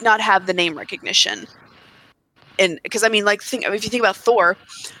who might not have the name recognition. And because I mean, like, if you think about Thor,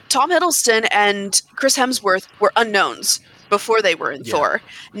 Tom Hiddleston and Chris Hemsworth were unknowns before they were in Thor.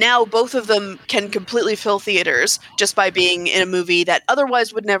 Now both of them can completely fill theaters just by being in a movie that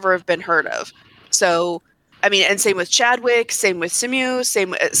otherwise would never have been heard of. So, I mean, and same with Chadwick, same with Simu,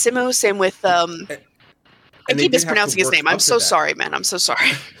 same with I keep mispronouncing his name. I'm so sorry, man. I'm so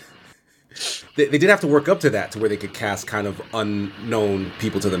sorry. They did have to work up to that, to where they could cast kind of unknown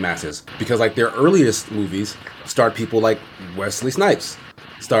people to the masses. Because, like, their earliest movies starred people like Wesley Snipes,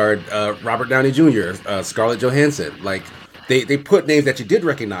 starred Robert Downey Jr., Scarlett Johansson. Like, they put names that you did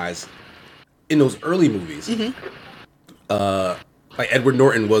recognize in those early movies. Like, Edward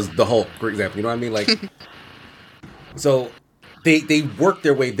Norton was the Hulk, for example. You know what I mean? Like, so they worked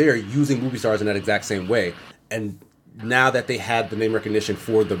their way there using movie stars in that exact same way. And now that they had the name recognition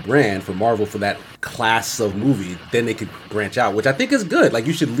for the brand, for Marvel, for that class of movie, then they could branch out, which I think is good. Like,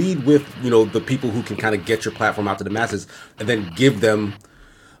 you should lead with, you know, the people who can kind of get your platform out to the masses, and then give them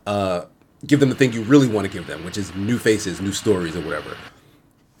the thing you really want to give them, which is new faces, new stories, or whatever.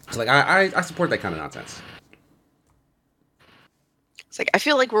 It's like, I support that kind of nonsense. It's like, I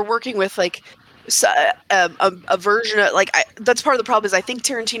feel like we're working with, like, a version of, like, that's part of the problem, is I think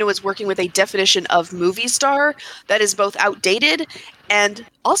Tarantino is working with a definition of movie star that is both outdated and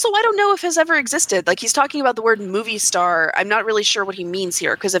also I don't know if has ever existed. Like, he's talking about the word movie star. I'm not really sure what he means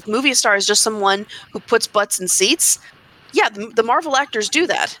here, because if movie star is just someone who puts butts in seats, yeah, the Marvel actors do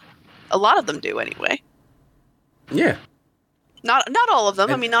that. A lot of them do, anyway. Yeah. Not all of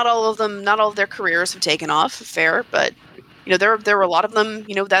them. I mean, not all of their careers have taken off. Fair, but you know, there are a lot of them.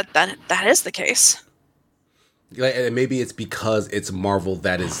 You know, that is the case. And maybe it's because it's Marvel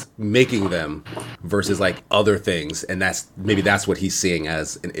that is making them versus like other things, and that's what he's seeing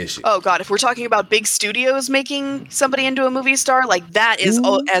as an issue. Oh God, if we're talking about big studios making somebody into a movie star, like that is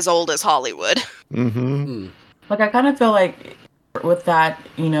as old as Hollywood. Mm-hmm. Like, I kind of feel like with that,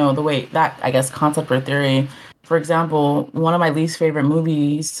 you know, the way that, I guess, concept or theory. For example, one of my least favorite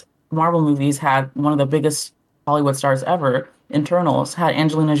movies, Marvel movies, had one of the biggest Hollywood stars ever, Internals, had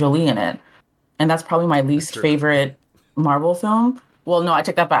Angelina Jolie in it. And that's probably my least favorite Marvel film. Well, no, I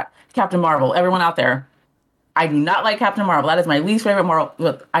take that back. Captain Marvel. Everyone out there, I do not like Captain Marvel. That is my least favorite Marvel.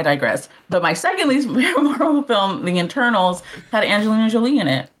 Look, I digress. But my second least favorite Marvel film, The Internals, had Angelina Jolie in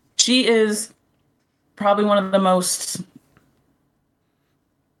it. She is probably one of the most...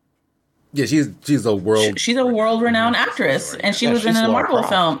 Yeah, she's a world-renowned actress, and she was in a Marvel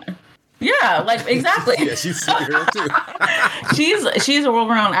film. Yeah, like, exactly. Yeah, she's a superhero too. she's a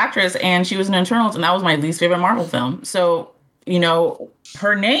world-renowned actress, and she was in Internals, and that was my least favorite Marvel film. So, you know,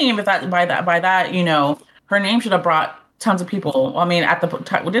 her name, by that, you know, her name should have brought tons of people. I mean, at the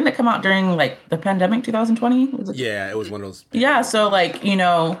time, didn't it come out during like the pandemic, 2020? Yeah, it was one of those. Yeah, so like, you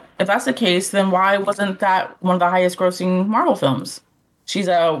know, if that's the case, then why wasn't that one of the highest-grossing Marvel films? She's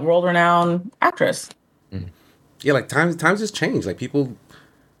a world-renowned actress. Yeah, like times has changed. Like people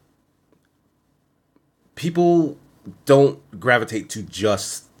don't gravitate to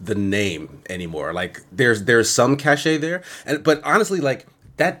just the name anymore. Like there's some cachet there, but honestly, like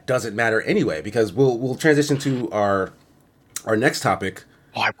that doesn't matter anyway, because we'll transition to our next topic.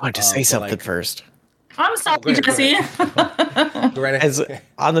 Oh, I wanted to say something first. I'm sorry, Jesse. Go right ahead. As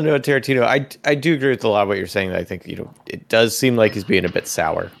on the note of Tarantino, I do agree with a lot of what you're saying. I think, you know, it does seem like he's being a bit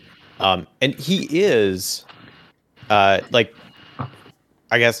sour, and he is, like,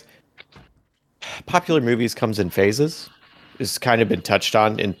 I guess, popular movies comes in phases. It's kind of been touched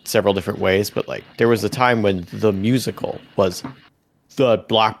on in several different ways, but like there was a time when the musical was the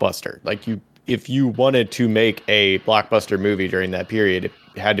blockbuster. Like if you wanted to make a blockbuster movie during that period,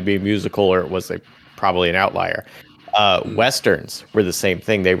 it had to be a musical, or it was probably an outlier. Westerns were the same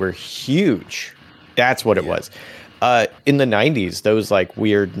thing. They were huge. That's what it was. In the 90s, those like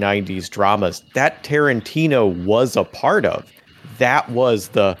weird 90s dramas that Tarantino was a part of, that was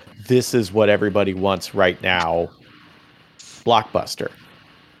this is what everybody wants right now blockbuster.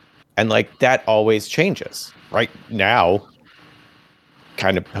 And like that always changes. Right now,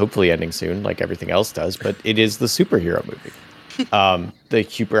 kind of hopefully ending soon, like everything else does, but it is the superhero movie. The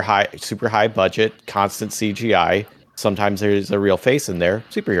super high budget, constant CGI. Sometimes there's a real face in there,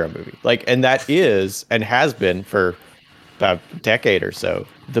 superhero movie. Like, and that is and has been for about a decade or so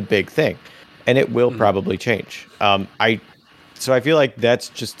the big thing, and it will probably change. So I feel like that's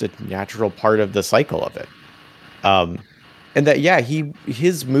just a natural part of the cycle of it. And that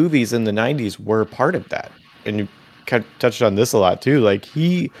his movies in the 90s were part of that, and touched on this a lot too. Like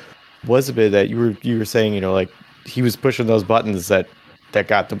he was a bit that you were saying, like he was pushing those buttons that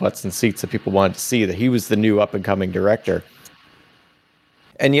got the butts and seats that people wanted to see. That he was the new up and coming director.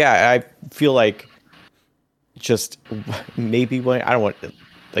 And yeah, I feel like just maybe when I don't want,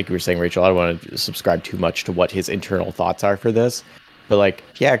 like you were saying, Rachel, I don't want to subscribe too much to what his internal thoughts are for this, but like,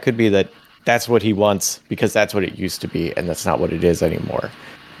 yeah, it could be that that's what he wants because that's what it used to be, and that's not what it is anymore.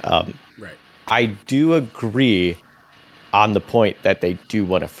 Right. I do agree on the point that they do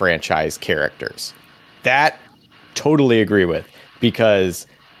want to franchise characters. That totally agree with, because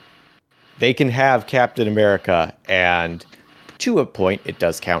they can have Captain America, and to a point, it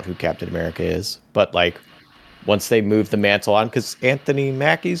does count who Captain America is, but like once they move the mantle on, because Anthony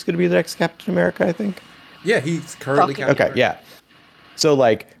Mackie's going to be the next Captain America, I think. Yeah, he's currently Captain America. Yeah. So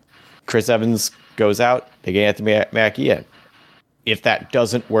like Chris Evans goes out, they get Anthony Mackie in. If that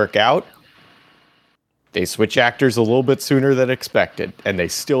doesn't work out, they switch actors a little bit sooner than expected, and they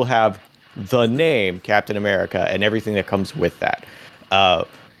still have the name Captain America and everything that comes with that.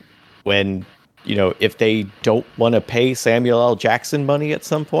 When, if they don't want to pay Samuel L. Jackson money at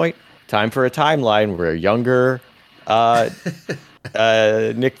some point, time for a timeline where younger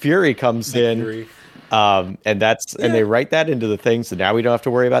Nick Fury comes in. And they write that into the thing, so now we don't have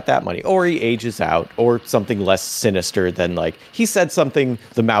to worry about that money. Or he ages out, or something less sinister than like he said something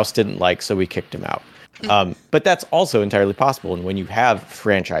the mouse didn't like, so we kicked him out. But that's also entirely possible. And when you have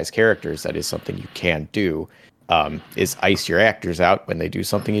franchise characters, that is something you can do. Is ice your actors out when they do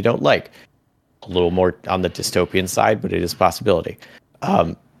something you don't like. A little more on the dystopian side, but it is a possibility.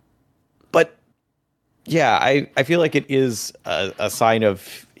 But yeah, I feel like it is a sign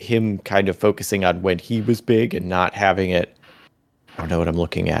of him kind of focusing on when he was big and not having it. I don't know what I'm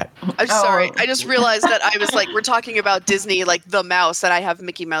looking at. I'm sorry. I just realized that I was like, we're talking about Disney, like the mouse, and I have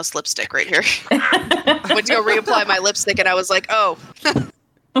Mickey Mouse lipstick right here. I went to go reapply my lipstick, and I was like, oh,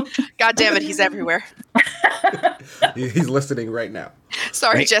 God damn it, he's everywhere. He's listening right now.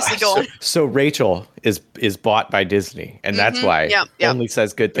 Sorry, Jesse, go on. So Rachel is bought by Disney, and that's why only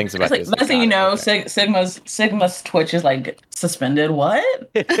says good things about Disney. That's okay. Sigma's Twitch is like suspended.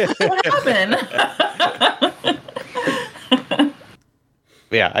 What? What happened?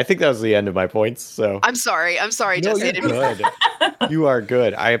 Yeah, I think that was the end of my points. So I'm sorry, Jesse. You're good. You are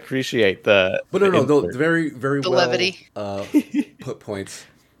good. I appreciate the. But no, very, very the well levity. Put points.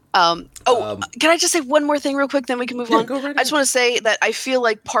 Can I just say one more thing real quick, then we can move on? Go right I just want to say that I feel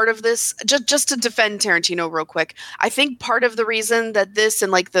like part of this, just to defend Tarantino real quick, I think part of the reason that this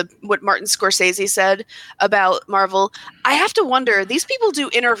and like what Martin Scorsese said about Marvel, I have to wonder, these people do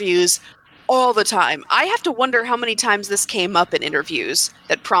interviews all the time. I have to wonder how many times this came up in interviews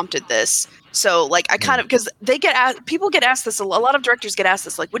that prompted this. So like I kind of, because people get asked this, a lot of directors get asked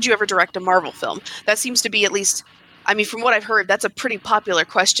this, like, would you ever direct a Marvel film? That seems to be, at least, I mean, from what I've heard, that's a pretty popular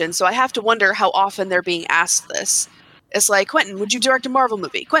question. So I have to wonder how often they're being asked this. It's like, Quentin, would you direct a Marvel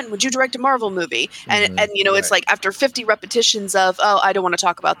movie? Quentin, would you direct a Marvel movie? And it's like after 50 repetitions of, oh, I don't want to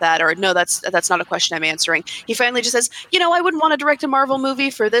talk about that, or no, that's not a question I'm answering. He finally just says, I wouldn't want to direct a Marvel movie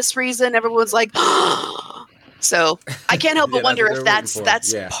for this reason. Everyone's like, so I can't help but wonder if that's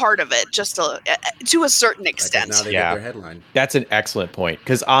part of it, just to a certain extent. Now they get their headline. That's an excellent point,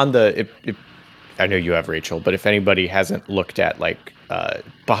 because on I know you have, Rachel, but if anybody hasn't looked at like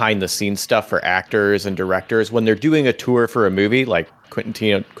behind the scenes stuff for actors and directors, when they're doing a tour for a movie, like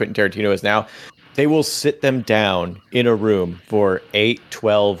Quentin Tarantino is now, they will sit them down in a room for 8,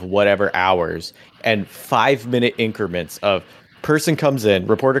 12, whatever hours, and 5-minute increments of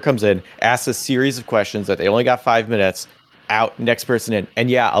reporter comes in, asks a series of questions that they only got 5 minutes, out, next person in. And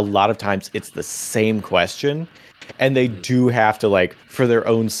yeah, a lot of times it's the same question, and they do have to, like, for their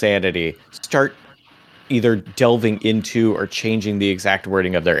own sanity, start either delving into or changing the exact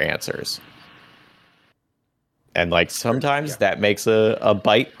wording of their answers. And like sometimes that makes a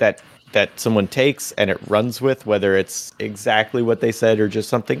bite that someone takes and it runs with, whether it's exactly what they said or just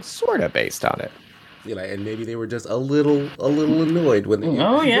something sort of based on it. And maybe they were just a little annoyed when they.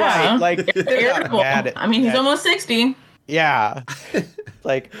 Oh yeah, right, like irritable. I mean, he's almost 60. Yeah,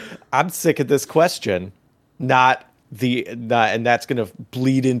 like I'm sick of this question, and that's going to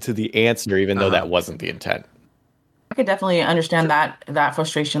bleed into the answer, even though that wasn't the intent. I could definitely understand that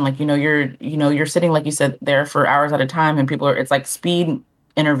frustration. Like, you're sitting, like you said, there for hours at a time, and it's like speed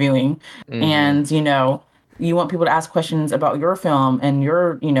interviewing, and you want people to ask questions about your film and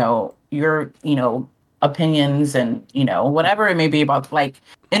your opinions and whatever it may be about. Like,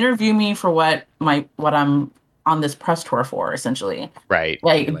 interview me for what I'm on this press tour for, essentially. Right.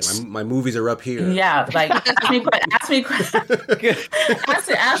 Like my movies are up here. Yeah, like ask me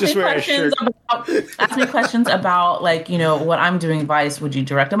questions about like, you know, what I'm doing Vice. Would you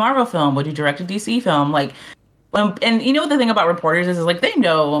direct a Marvel film? Would you direct a DC film? Like, and you know the thing about reporters is like they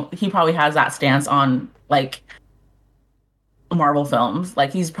know he probably has that stance on like Marvel films.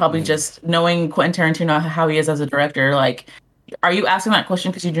 Like he's probably just knowing Quentin Tarantino how he is as a director. Like, are you asking that question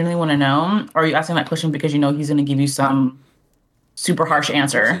because you genuinely want to know, or are you asking that question because you know he's going to give you some super harsh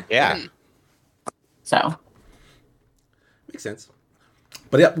answer? Yeah. So makes sense.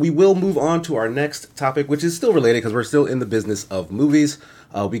 But yeah, we will move on to our next topic, which is still related because we're still in the business of movies.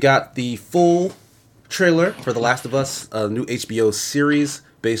 We got the full trailer for The Last of Us, a new HBO series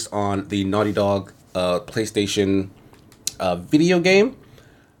based on the Naughty Dog PlayStation video game.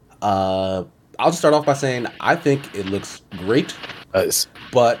 I'll just start off by saying I think it looks great,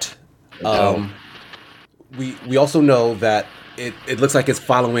 but we also know that it looks like it's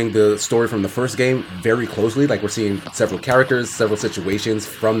following the story from the first game very closely. Like we're seeing several characters, several situations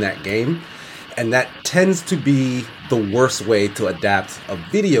from that game, and that tends to be the worst way to adapt a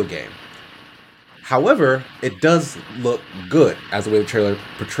video game. However, it does look good as the way the trailer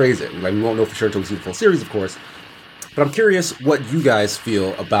portrays it. Like, we won't know for sure until we see the full series, of course. But I'm curious what you guys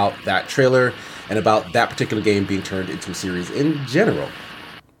feel about that trailer and about that particular game being turned into a series in general.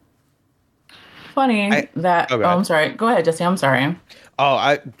 Funny that... Oh, I'm sorry. Go ahead, Jesse. I'm sorry.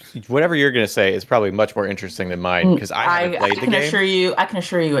 Oh, whatever you're going to say is probably much more interesting than mine, because I haven't played the game. I can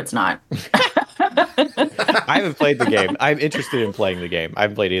assure you it's not. I haven't played the game. I'm interested in playing the game. I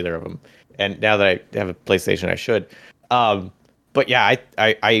haven't played either of them. And now that I have a PlayStation, I should. But yeah,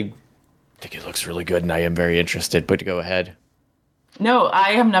 I think it looks really good, and I am very interested. But go ahead. No,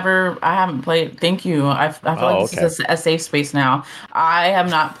 I haven't played. Thank you. I feel like this is a safe space now. I have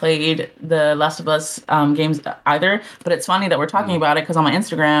not played the Last of Us games either. But it's funny that we're talking about it because on my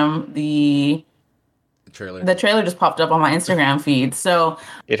Instagram, the trailer just popped up on my Instagram feed. So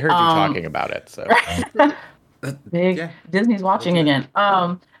it heard you talking about it. So Disney's watching again.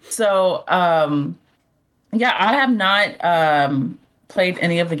 Yeah, I have not played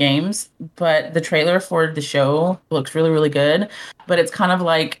any of the games, but the trailer for the show looks really, really good. But it's kind of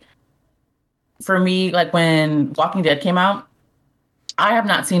like, for me, like when Walking Dead came out, I have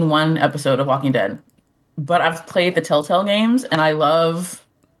not seen one episode of Walking Dead, but I've played the Telltale games, and I love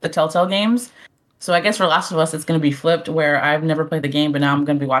the Telltale games. So I guess for Last of Us, it's going to be flipped, where I've never played the game, but now I'm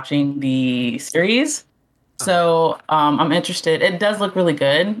going to be watching the series. So I'm interested. It does look really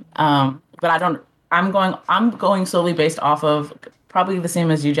good, but I'm going solely based off of probably the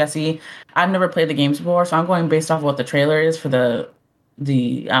same as you, Jesse. I've never played the games before, so I'm going based off of what the trailer is for the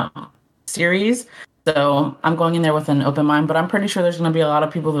series. So I'm going in there with an open mind, but I'm pretty sure there's going to be a lot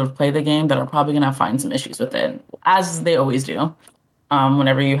of people that have played the game that are probably going to find some issues with it, as they always do.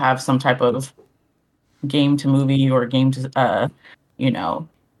 Whenever you have some type of game to movie or game to,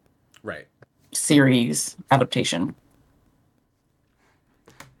 right, series adaptation.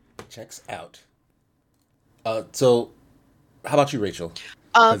 Checks out. So, how about you, Rachel?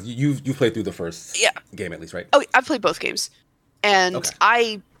 You've played through the first game at least, right? Oh, I've played both games, and okay.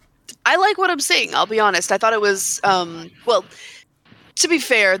 I like what I'm seeing. I'll be honest. I thought it was well. To be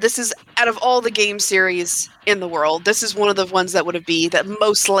fair, this is, out of all the game series in the world, this is one of the ones that that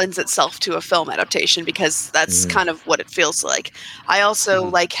most lends itself to a film adaptation, because that's kind of what it feels like. I also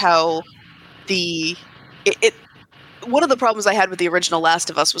like how one of the problems I had with the original Last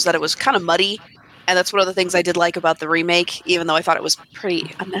of Us was that it was kind of muddy, and that's one of the things I did like about the remake, even though I thought it was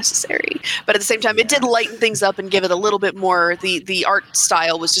pretty unnecessary. But at the same time, it did lighten things up and give it a little bit more, the art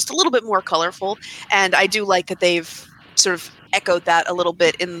style was just a little bit more colorful, and I do like that they've sort of echoed that a little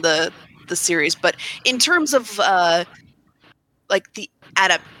bit in the series. But in terms of like the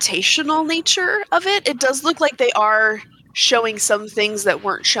adaptational nature of it, it does look like they are showing some things that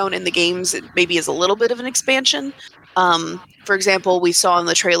weren't shown in the games. It maybe is a little bit of an expansion. For example, we saw in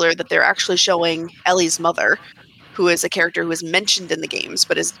the trailer that they're actually showing Ellie's mother, who is a character who is mentioned in the games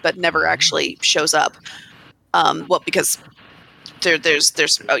but never actually shows up. Because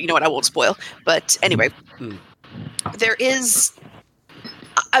there's you know what, I won't spoil. But anyway, there is.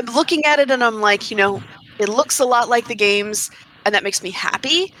 I'm looking at it and I'm like, it looks a lot like the games, and that makes me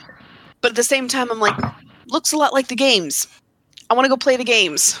happy. But at the same time, I'm like, looks a lot like the games. I want to go play the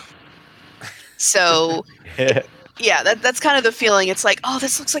games. So, yeah, that's kind of the feeling. It's like, oh,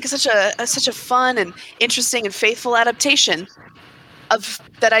 this looks like such a fun and interesting and faithful adaptation of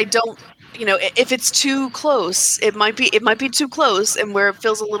that. I don't, if it's too close, it might be too close, and where it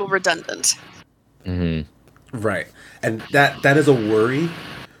feels a little redundant. Right, and that is a worry.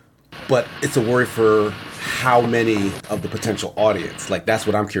 but it's a worry for how many of the potential audience. Like, that's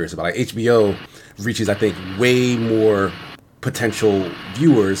what I'm curious about. Like, HBO reaches, I think, way more potential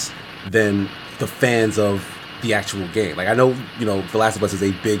viewers than the fans of the actual game. Like, I know, The Last of Us is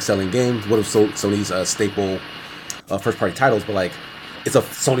a big selling game, one of Sony's staple first-party titles, but, like, it's a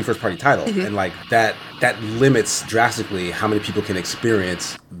Sony first-party title, and, like, that limits drastically how many people can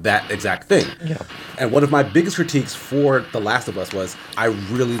experience that exact thing. Yeah. And one of my biggest critiques for The Last of Us was I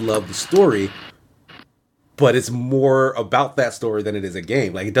really love the story, but it's more about that story than it is a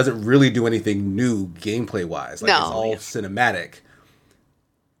game. Like, it doesn't really do anything new gameplay-wise. Like, it's all cinematic.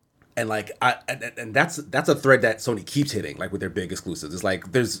 And like and that's a thread that Sony keeps hitting, like with their big exclusives. It's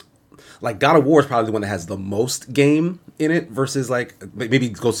like there's like God of War is probably the one that has the most game in it versus like maybe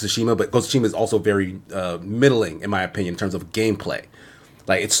Ghost of Tsushima, but Ghost of Tsushima is also very middling in my opinion in terms of gameplay.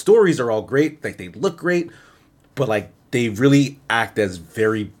 Like its stories are all great, like they look great, but like they really act as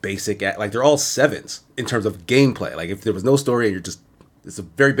very basic like they're all 7s in terms of gameplay. Like if there was no story and it's a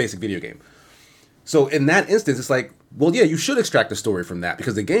very basic video game. So in that instance, it's like, well, yeah, you should extract the story from that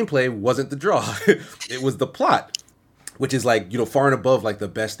because the gameplay wasn't the draw. It was the plot, which is like, far and above like the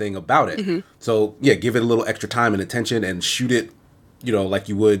best thing about it. So yeah, give it a little extra time and attention and shoot it, like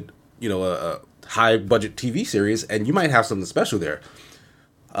you would, a high budget TV series, and you might have something special there.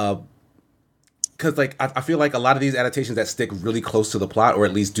 Because like, I feel like a lot of these adaptations that stick really close to the plot or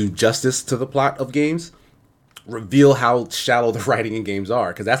at least do justice to the plot of games reveal how shallow the writing in games are,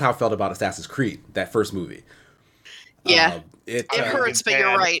 because that's how I felt about Assassin's Creed, that first movie. Yeah, it hurts, but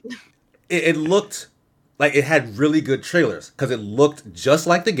you're right. It looked like it had really good trailers because it looked just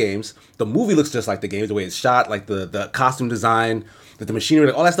like the games. The movie looks just like the games, the way it's shot, like the costume design, the machinery,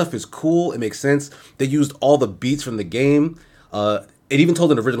 like all that stuff is cool. It makes sense. They used all the beats from the game. It even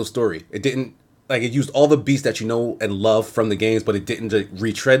told an original story. It didn't like it used all the beats that you know and love from the games, but it didn't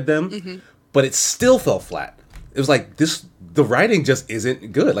retread them. But it still fell flat. It was like the writing just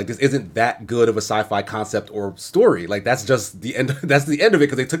isn't good. Like this isn't that good of a sci-fi concept or story. Like that's just the end. That's the end of it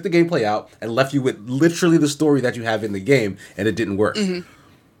because they took the gameplay out and left you with literally the story that you have in the game, and it didn't work.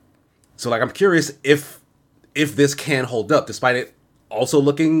 So like I'm curious if this can hold up despite it also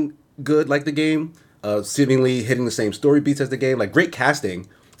looking good like the game, seemingly hitting the same story beats as the game. Like great casting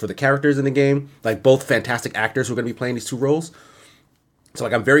for the characters in the game. Like both fantastic actors who are going to be playing these two roles. So,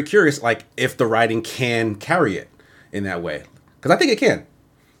 like, I'm very curious, like, if the writing can carry it in that way. Because I think it can.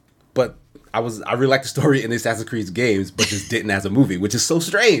 But I really like the story in the Assassin's Creed games, but just didn't as a movie, which is so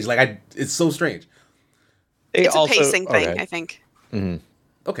strange. Like, it's so strange. It's a pacing thing, I think.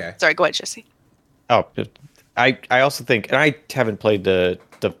 Okay. Sorry, go ahead, Jesse. Oh, I also think, and I haven't played the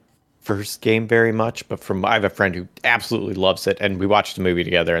first game very much, but I have a friend who absolutely loves it, and we watched the movie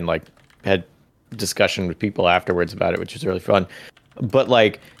together and, like, had discussion with people afterwards about it, which was really fun. But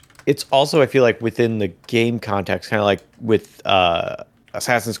like, it's also I feel like within the game context, kind of like with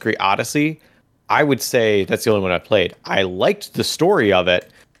Assassin's Creed Odyssey, I would say that's the only one I played. I liked the story of it,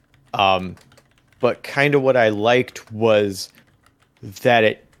 but kind of what I liked was that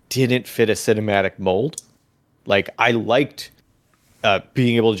it didn't fit a cinematic mold. Like I liked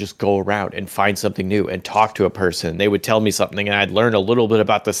being able to just go around and find something new and talk to a person. They would tell me something and I'd learn a little bit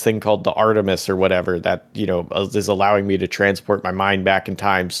about this thing called the Artemis or whatever that, is allowing me to transport my mind back in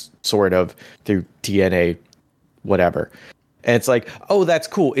time sort of through DNA, whatever. And it's like, oh, that's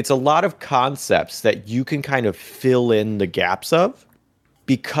cool. It's a lot of concepts that you can kind of fill in the gaps of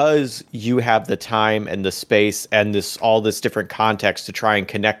because you have the time and the space and all this different context to try and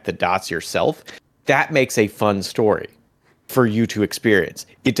connect the dots yourself. That makes a fun story for you to experience.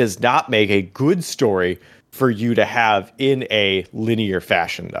 It does not make a good story for you to have in a linear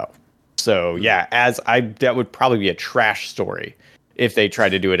fashion, though. So yeah, that would probably be a trash story if they tried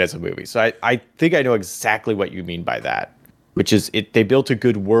to do it as a movie. So I think I know exactly what you mean by that, which is they built a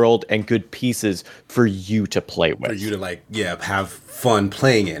good world and good pieces for you to play with. For you to have fun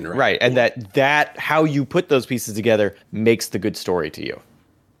playing in, right? Right, and that how you put those pieces together makes the good story to you.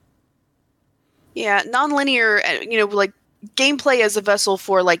 Yeah, non-linear, like gameplay as a vessel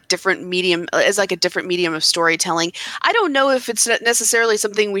for like different medium, as like a different medium of storytelling. I don't know if it's necessarily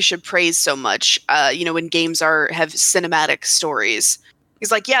something we should praise so much, when games have cinematic stories. Because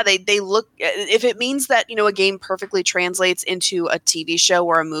like, yeah, they look, if it means that, a game perfectly translates into a TV show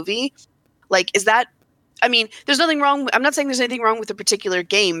or a movie, like, is that, I mean, there's nothing wrong. I'm not saying there's anything wrong with a particular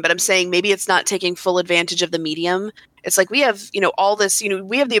game, but I'm saying maybe it's not taking full advantage of the medium. It's like we have, all this,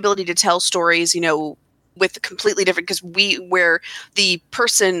 we have the ability to tell stories, with completely different, because where the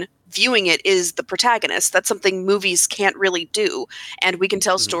person viewing it is the protagonist. That's something movies can't really do. And we can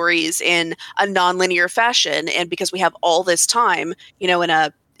tell stories in a non-linear fashion. And because we have all this time, in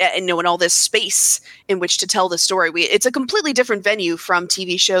and all this space in which to tell the story. It's a completely different venue from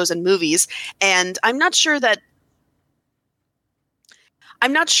TV shows and movies, and I'm not sure that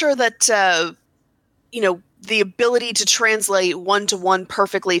the ability to translate one-to-one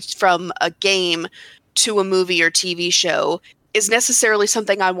perfectly from a game to a movie or TV show is necessarily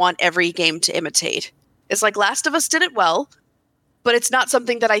something I want every game to imitate. It's like Last of Us did it well, but it's not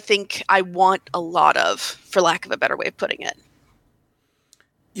something that I think I want a lot of, for lack of a better way of putting it.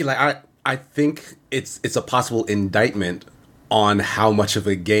 Yeah, like I think it's a possible indictment on how much of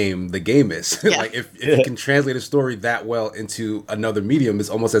a game the game is. Yeah. Like if you can translate a story that well into another medium, it's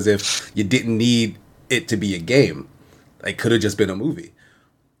almost as if you didn't need it to be a game. Like could have just been a movie.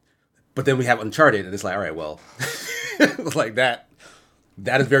 But then we have Uncharted, and it's like, all right, well, like that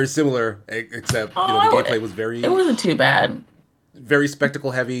is very similar, except the gameplay was very. It wasn't too bad. Very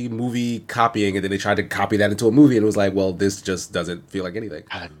spectacle heavy movie copying, and then they tried to copy that into a movie, and it was like, well, this just doesn't feel like anything.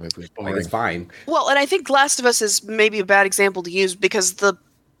 God, the movie was Like boring. it's fine. Well, and I think Last of Us is maybe a bad example to use because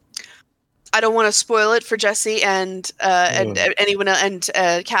I don't want to spoil it for Jesse and anyone and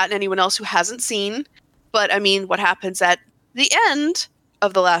Kat and anyone else who hasn't seen. But I mean, what happens at the end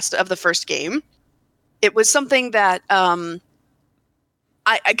of the first game? It was something that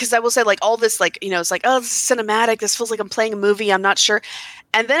because I will say, like, all this, like, it's like, oh, this is cinematic. This feels like I'm playing a movie. I'm not sure.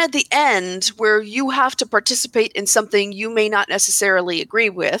 And then at the end, where you have to participate in something you may not necessarily agree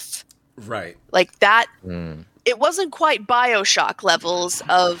with, Right. like that. It wasn't quite BioShock levels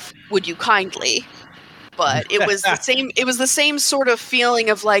of "Would you kindly," but it was the same. It was the same sort of feeling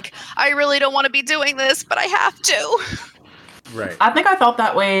of like, I really don't want to be doing this, but I have to. Right. I think I felt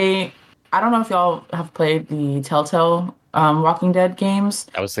that way. I don't know if y'all have played the Telltale Walking Dead games.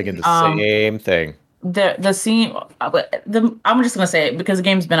 I was thinking the same thing. The scene, I'm just gonna say it because the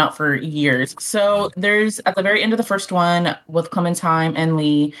game's been out for years. So there's at the very end of the first one with Clementine and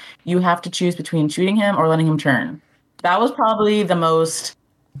Lee, you have to choose between shooting him or letting him turn. That was probably the most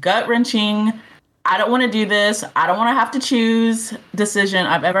gut-wrenching, I don't want to do this, I don't want to have to choose decision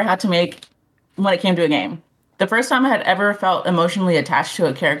I've ever had to make when it came to a game. The first time I had ever felt emotionally attached to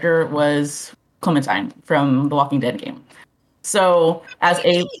a character was Clementine from the Walking Dead game. So as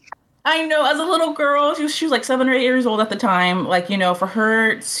a little girl, she was like 7 or 8 years old at the time. Like, for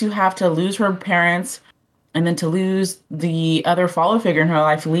her to have to lose her parents and then to lose the other follow figure in her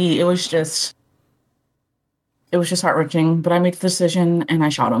life, Lee, it was just heart-wrenching. But I made the decision and I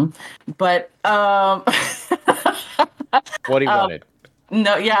shot him. But What he wanted.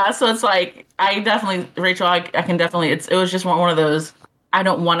 No, yeah. So it's like Rachel, I can definitely. It was just one of those. I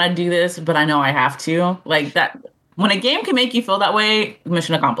don't want to do this, but I know I have to. Like that. When a game can make you feel that way,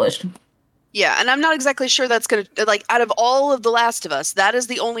 mission accomplished. Yeah, and I'm not exactly sure that's going to, like, out of all of The Last of Us, that is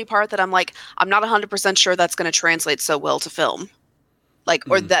the only part that I'm like, I'm not 100% sure that's going to translate so well to film. Like,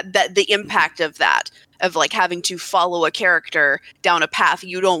 or that the impact of that, of like having to follow a character down a path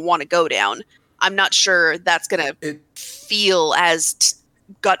you don't want to go down. I'm not sure that's going to feel as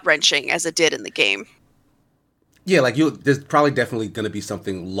gut-wrenching as it did in the game. Yeah, like there's probably definitely going to be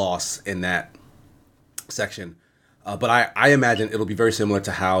something lost in that section. But I imagine it'll be very similar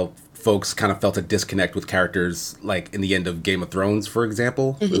to how folks kind of felt a disconnect with characters, like in the end of Game of Thrones, for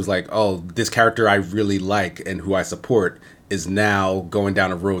example. Mm-hmm. It was like, oh, this character I really like and who I support is now going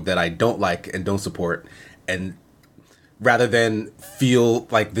down a road that I don't like and don't support. And rather than feel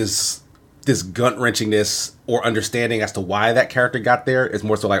like this gut-wrenchingness or understanding as to why that character got there, it's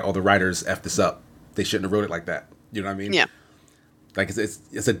more so like, oh, the writers effed this up. They shouldn't have wrote it like that. You know what I mean? Yeah. Like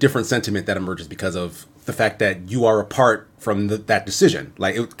it's a different sentiment that emerges because of the fact that you are apart from that decision.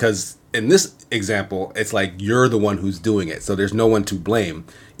 Like, because in this example, it's like you're the one who's doing it, so there's no one to blame,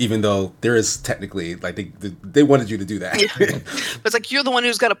 even though there is technically, like, they wanted you to do that. But it's like you're the one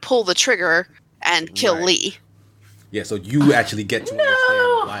who's got to pull the trigger and kill Lee. Yeah, so you actually get to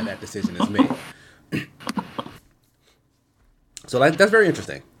understand why that decision is made. So that's very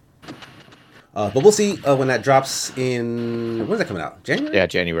interesting. But we'll see when that drops in... When is that coming out? January? Yeah,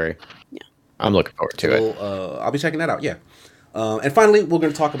 January. Yeah. I'm looking forward to it. I'll be checking that out, yeah. And finally, we're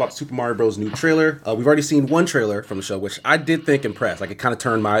going to talk about Super Mario Bros. New trailer. We've already seen one trailer from the show, which I did think impressed. Like, it kind of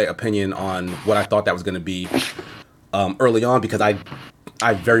turned my opinion on what I thought that was going to be early on, because I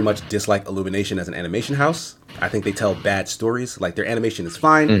very much dislike Illumination as an animation house. I think they tell bad stories. Like, their animation is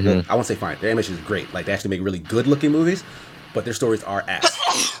fine. Mm-hmm. I won't say fine. Their animation is great. Like, they actually make really good-looking movies. But their stories are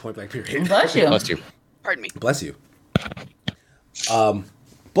ass. Point blank period. Bless you. Bless you. Pardon me. Bless you.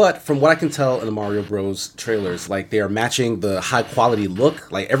 But from what I can tell in the Mario Bros. Trailers, like, they are matching the high quality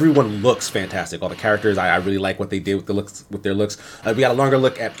look. Like, everyone looks fantastic. All the characters, I really like what they did with their looks. We got a longer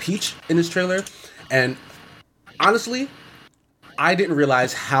look at Peach in this trailer, and honestly, I didn't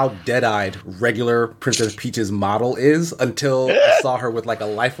realize how dead-eyed regular Princess Peach's model is until I saw her with like a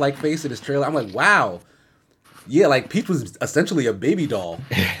lifelike face in this trailer. I'm like, wow. Yeah, like Peach was essentially a baby doll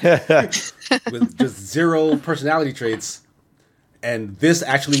with just zero personality traits. And this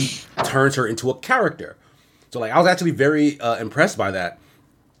actually turns her into a character. So like I was actually very impressed by that.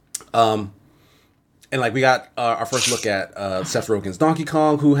 And like we got our first look at Seth Rogen's Donkey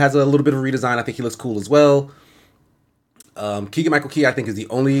Kong, who has a little bit of a redesign. I think he looks cool as well. Keegan-Michael Key, I think, is the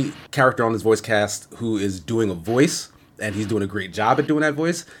only character on this voice cast who is doing a voice, and he's doing a great job at doing that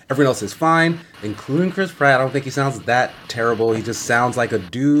voice. Everyone else is fine, including Chris Pratt. I don't think he sounds that terrible. He just sounds like a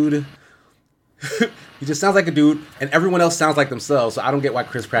dude. He just sounds like a dude, and everyone else sounds like themselves. So I don't get why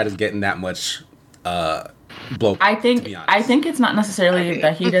Chris Pratt is getting that much blow. I think it's not necessarily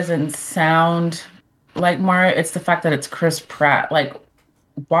that he doesn't sound like Mario. It's the fact that it's Chris Pratt. Like,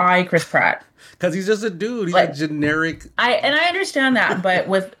 why Chris Pratt? Because he's just a dude. He's like generic. I understand that, but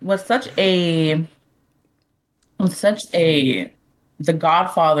with such a the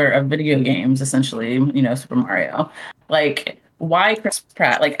godfather of video games, essentially, you know, Super Mario. Like, why Chris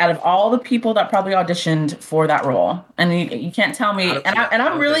Pratt? Like, out of all the people that probably auditioned for that role, and you can't tell me.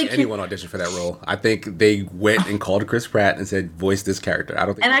 I'm really anyone auditioned for that role. I think they went and called Chris Pratt and said, "Voice this character." I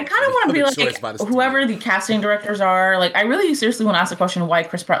don't think. And I kind of want to be like whoever the casting directors are. Like, I really seriously want to ask the question: why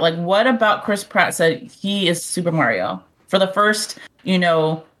Chris Pratt? Like, what about Chris Pratt said he is Super Mario for the first,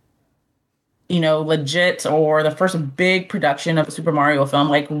 legit or the first big production of a Super Mario film?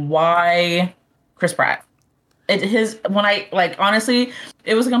 Like, why Chris Pratt? Honestly,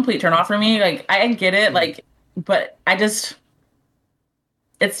 it was a complete turn off for me. Like, I get it, like, but it's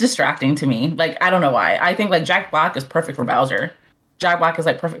distracting to me. Like, I don't know why. I think like Jack Black is perfect for Bowser. Jack Black is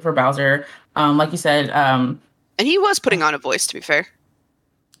like perfect for Bowser. Like you said, and he was putting on a voice, to be fair.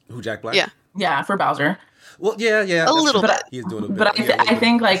 Who, Jack Black? Yeah, for Bowser. Well, yeah, a little bit. He's doing a bit. But I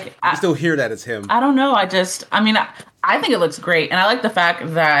think like you still hear that it's him. I don't know. I think it looks great, and I like the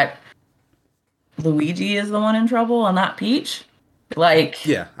fact that Luigi is the one in trouble and not Peach. Like,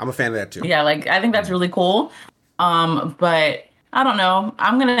 yeah, I'm a fan of that too. Yeah, like I think that's really cool. But I don't know.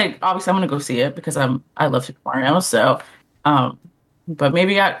 I'm gonna go see it because I love Super Mario. So, but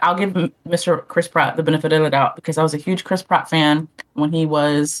maybe I'll give Mr. Chris Pratt the benefit of the doubt because I was a huge Chris Pratt fan when he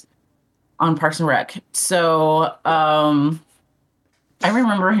was on Parks and Rec. So, I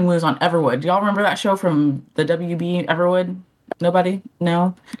remember he was on Everwood. Do y'all remember that show from the WB Everwood? Nobody?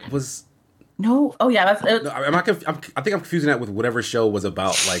 No. No. Oh yeah, that's it. No, I think I'm confusing that with whatever show was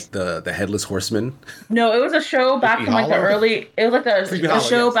about like the Headless Horseman. No, it was a show back from like the early. It was like a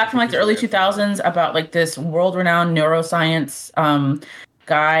show back from like the early 2000s about like this world-renowned neuroscience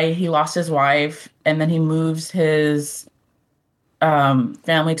guy. He lost his wife, and then he moves his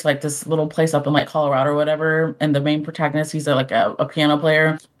family to like this little place up in like Colorado or whatever. And the main protagonist, he's a piano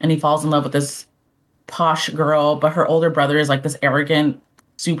player, and he falls in love with this posh girl, but her older brother is like this arrogant,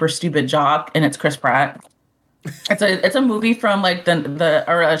 super stupid jock, and it's Chris Pratt. It's a movie from like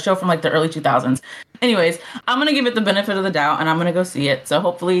or a show from like the early 2000s. Anyways, I'm gonna give it the benefit of the doubt, and I'm gonna go see it. So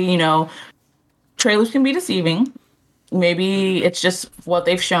hopefully, trailers can be deceiving. Maybe it's just what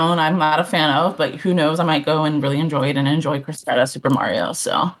they've shown I'm not a fan of, but who knows? I might go and really enjoy it and enjoy Chris Pratt as Super Mario.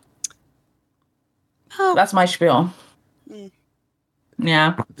 So that's my spiel.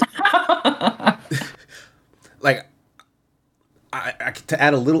 Yeah. Like, I to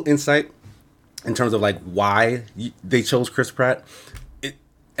add a little insight in terms of like why they chose Chris Pratt,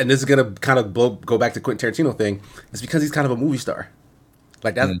 and this is gonna kind of go back to Quentin Tarantino thing. It's because he's kind of a movie star.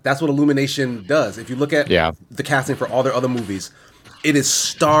 Like that's what Illumination does. If you look at the casting for all their other movies, it is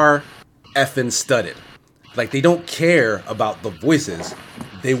star effing studded. Like, they don't care about the voices;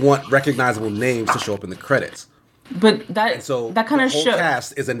 they want recognizable names to show up in the credits. But that kind of shows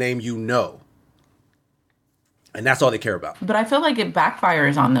cast is a name you know. And that's all they care about. But I feel like it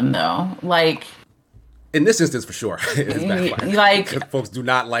backfires on them, though. Like, in this instance, for sure, it is backfiring. Like, folks do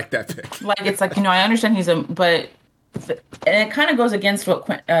not like that pick. Like, it's like, I understand and it kind of goes against what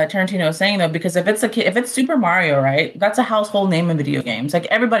Tarantino is saying, though, because if it's Super Mario, right, that's a household name in video games. Like,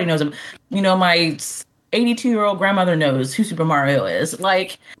 everybody knows him. My 82-year-old grandmother knows who Super Mario is.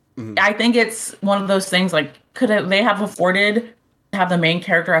 Like, I think it's one of those things. Like, they have afforded to have the main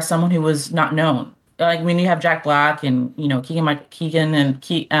character as someone who was not known? Like, when you have Jack Black and Keegan and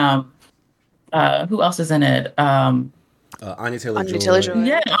who else is in it? Anya Taylor-Joy.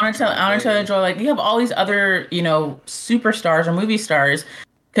 Yeah, Anya Taylor-Joy. Like, you have all these other superstars or movie stars.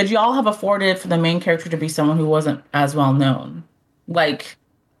 Could you all have afforded for the main character to be someone who wasn't as well known? Like,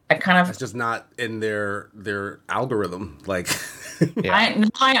 it's just not in their algorithm. Like, yeah.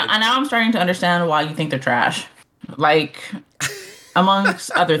 Now I'm starting to understand why you think they're trash. Like,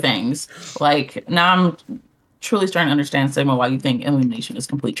 amongst other things. Like now I'm truly starting to understand, Sigma, why you think Illumination is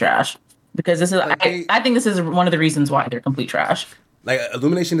complete trash. Because this is, I think this is one of the reasons why they're complete trash. Like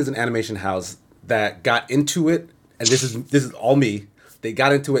Illumination is an animation house that got into it, and this is all me. They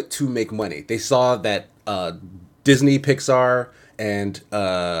got into it to make money. They saw that Disney, Pixar, and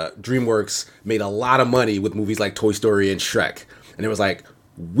DreamWorks made a lot of money with movies like Toy Story and Shrek, and it was like,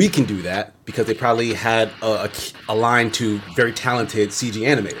 we can do that because they probably had a line to very talented CG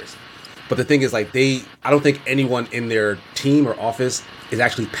animators. But the thing is, like, I don't think anyone in their team or office is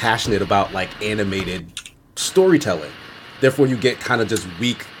actually passionate about like animated storytelling. Therefore, you get kind of just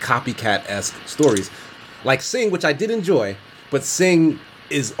weak copycat-esque stories. Like Sing, which I did enjoy, but Sing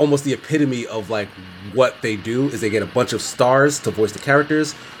is almost the epitome of like what they do is they get a bunch of stars to voice the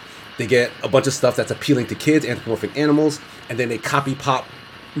characters. They get a bunch of stuff that's appealing to kids, anthropomorphic animals, and then they copy pop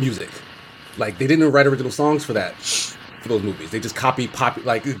music. Like they didn't write original songs for those movies. They just copy pop,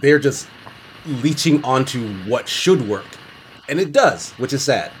 like they're just leeching onto what should work. And it does, which is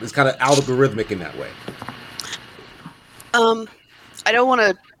sad. It's kind of algorithmic in that way. I don't want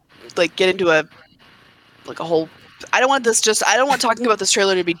to like get into a whole. I don't want talking about this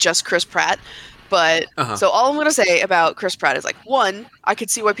trailer to be just Chris Pratt. But so all I'm gonna say about Chris Pratt is like, one, I could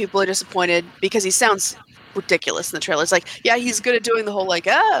see why people are disappointed because he sounds ridiculous in the trailer. It's like, yeah, he's good at doing the whole like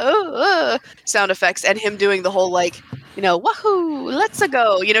sound effects and him doing the whole like, you know, wahoo, let's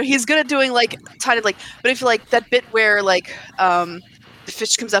go. You know, he's good at doing like tiny like. But if you like that bit where like the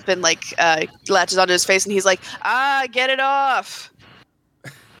fish comes up and like latches onto his face and he's like, get it off.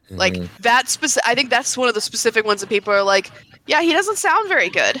 Like that I think that's one of the specific ones that people are like, yeah, he doesn't sound very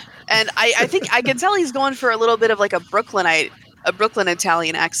good. And I think I can tell he's going for a little bit of like a Brooklyn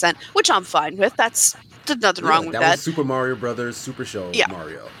Italian accent, which I'm fine with. There's nothing wrong with that. That was Super Mario Brothers Super Show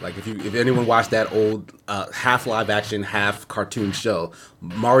Mario. Like if anyone watched that old half live action, half cartoon show,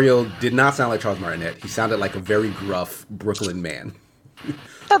 Mario did not sound like Charles Martinet. He sounded like a very gruff Brooklyn man.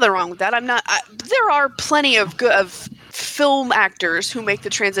 Nothing wrong with that. There are plenty of film actors who make the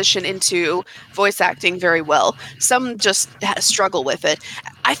transition into voice acting very well. Some just struggle with it.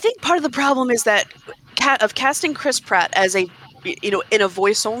 I think part of the problem is that of casting Chris Pratt as in a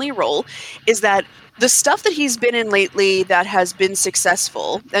voice only role is that the stuff that he's been in lately that has been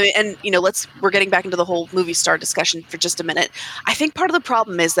successful, we're getting back into the whole movie star discussion for just a minute. I think part of the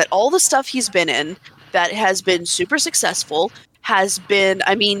problem is that all the stuff he's been in that has been super successful has been,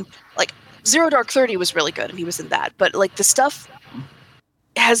 like Zero Dark 30 was really good and he was in that, but like the stuff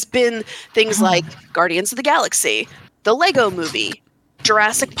has been things like Guardians of the Galaxy, the Lego Movie,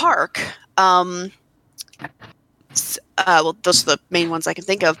 Jurassic Park. Well, those are the main ones I can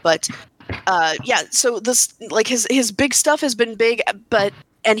think of, but yeah, so this like his big stuff has been big,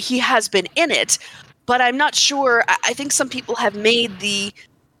 and he has been in it, but I'm not sure. I think some people have made the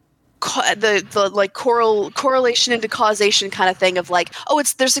like correlation into causation kind of thing of like,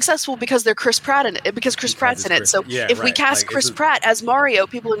 they're successful because they're Chris Pratt in it, because Chris Pratt's in it. So if we cast like, Chris Pratt as Mario,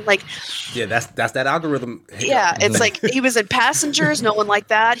 people are like, yeah, that's that algorithm. Yeah, it's like he was in Passengers, no one liked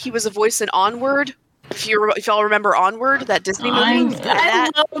that. He was a voice in Onward. If y'all remember Onward, that Disney movie, I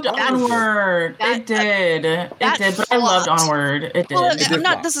loved Onward. It did, but I loved Onward. It did. Well,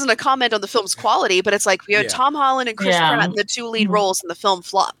 this isn't a comment on the film's quality, but it's like we had Tom Holland and Chris Pratt in the two lead roles, and the film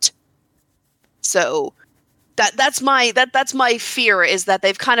flopped. So that's my fear, is that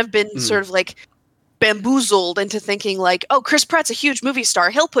they've kind of been sort of like bamboozled into thinking like, oh, Chris Pratt's a huge movie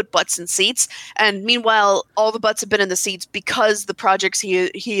star, he'll put butts in seats, and meanwhile all the butts have been in the seats because the projects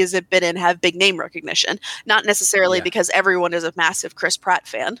he has been in have big name recognition, not necessarily because everyone is a massive Chris Pratt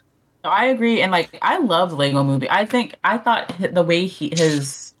fan. I agree, and like I loved Lego Movie. I thought the way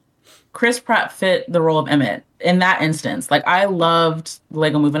his Chris Pratt fit the role of Emmett in that instance. Like I loved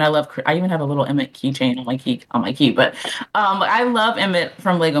Lego Movie, and I even have a little Emmett keychain on my key. But I love Emmett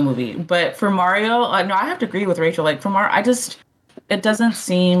from Lego Movie. But for Mario, no, I have to agree with Rachel. Like for Mario, it doesn't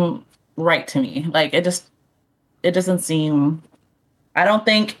seem right to me. Like it doesn't seem. I don't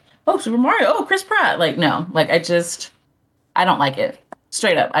think. Oh, Super Mario. Oh, Chris Pratt. Like no. Like I don't like it.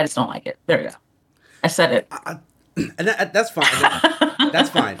 Straight up, I just don't like it. There we go. I said it. And that's fine. That's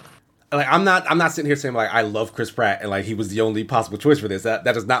fine. Like I'm not sitting here saying like I love Chris Pratt and like he was the only possible choice for this. That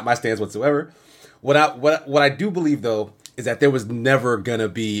is not my stance whatsoever. What I do believe though is that there was never gonna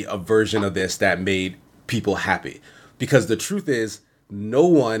be a version of this that made people happy, because the truth is no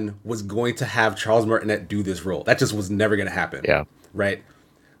one was going to have Charles Martinet do this role. That just was never gonna happen. Yeah. Right.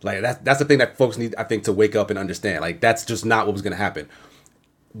 Like that's the thing that folks need, I think, to wake up and understand. Like that's just not what was gonna happen.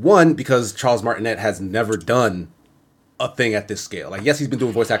 One, because Charles Martinet has never done a thing at this scale. Like, yes, he's been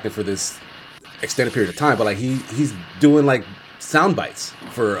doing voice acting for this extended period of time, but like he's doing like sound bites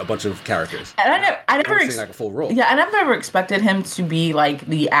for a bunch of characters. And I never like a full role. Yeah, and I've never expected him to be like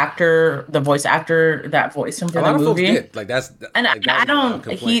the voice actor that voiced him for the movie. A lot of folks did. Like that's and like, I don't.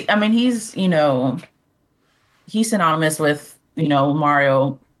 He's he's synonymous with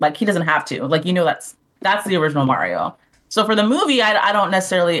Mario. Like he doesn't have to. Like that's the original Mario. So for the movie, I don't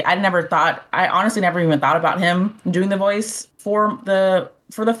necessarily. I honestly never even thought about him doing the voice for the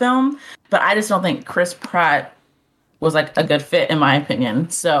film. But I just don't think Chris Pratt was like a good fit in my opinion.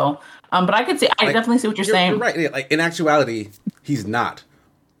 So, but I definitely see what you're saying. You're right. Yeah, like in actuality, he's not.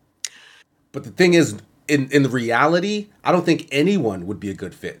 But the thing is, in the reality, I don't think anyone would be a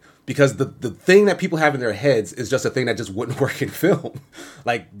good fit because the thing that people have in their heads is just a thing that just wouldn't work in film.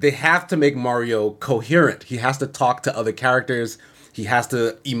 Like they have to make Mario coherent. He has to talk to other characters. He has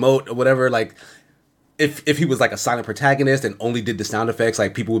to emote or whatever. Like if he was like a silent protagonist and only did the sound effects,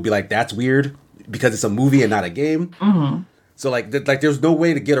 like people would be like, that's weird. Because it's a movie and not a game. Mm-hmm. So like there's no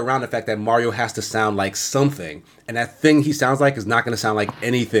way to get around the fact that Mario has to sound like something, and that thing he sounds like is not going to sound like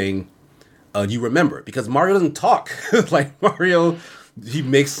anything you remember, because Mario doesn't talk. Like Mario, he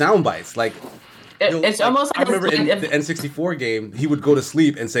makes sound bites. Like it's almost I remember in the N64 game, he would go to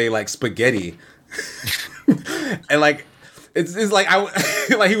sleep and say like spaghetti, and like it's like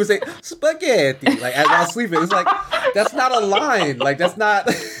like he would say spaghetti like while sleeping. It's like that's not a line. Like that's not.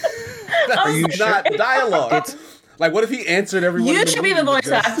 That's not dialogue. It's like, what if he answered everyone? You should be the voice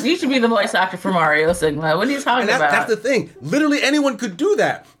actor. You should be the voice actor for Mario Sigma. What are you talking about? That's the thing. Literally anyone could do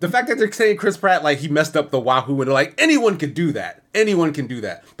that. The fact that they're saying Chris Pratt like he messed up the Wahoo, and they're like anyone could do that. Anyone can do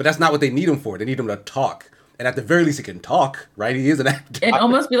that. But that's not what they need him for. They need him to talk. And at the very least, he can talk. Right? He is an actor. It'd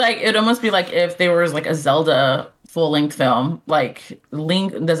almost be like if there was like a Zelda full-length film, like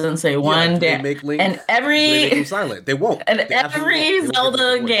Link doesn't say one damn, and they make him silent. They won't. And every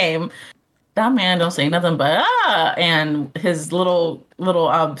Zelda game, that man don't say nothing but and his little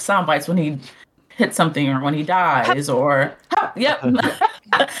sound bites when he hits something or when he dies or yep.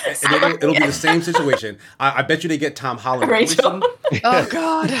 It'll be the same situation. I bet you they get Tom Holland. Rachel. Oh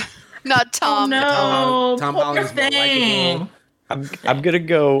God, not Tom. Oh, no, Tom Holland is more likable. I'm gonna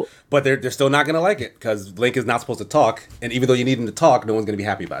go, but they're still not gonna like it because Link is not supposed to talk, and even though you need him to talk, no one's gonna be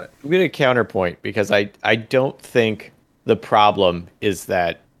happy about it. I'm gonna counterpoint because I don't think the problem is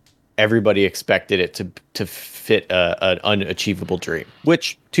that everybody expected it to fit an unachievable dream.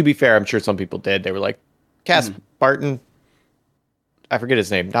 Which, to be fair, I'm sure some people did. They were like, cast Barton. I forget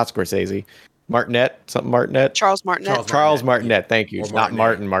his name. Not Scorsese. Martinet. Something Martinet. Charles Martinet. Charles Martinet. Thank you. Not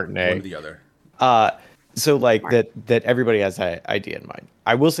Martin Martinet. One or the other. So like that everybody has that idea in mind.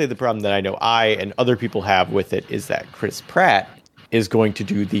 I will say the problem that I know I and other people have with it is that Chris Pratt is going to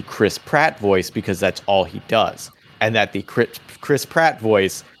do the Chris Pratt voice because that's all he does. And that the Chris Pratt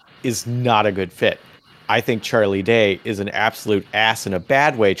voice is not a good fit. I think Charlie Day is an absolute ass in a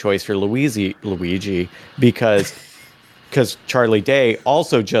bad way choice for Luigi because Charlie Day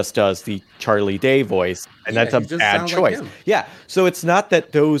also just does the Charlie Day voice, and that's a bad choice. Like yeah, so it's not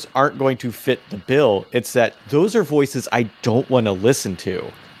that those aren't going to fit the bill. It's that those are voices I don't want to listen to,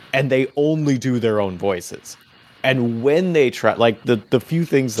 and they only do their own voices. And when they try, like the few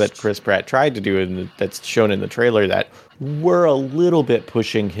things that Chris Pratt tried to do, and that's shown in the trailer that were a little bit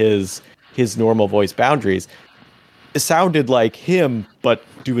pushing his normal voice boundaries, it sounded like him, but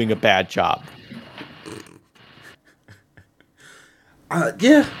doing a bad job.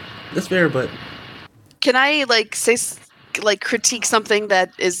 Yeah, that's fair, but can I critique something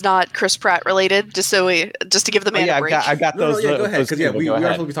that is not Chris Pratt related, just to give the man a break? I got those. No, go ahead, because we are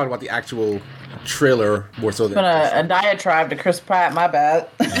supposed to be talking about the actual trailer more so than a diatribe to Chris Pratt. My bad.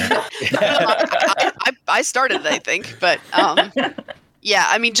 I started it, I think, but yeah,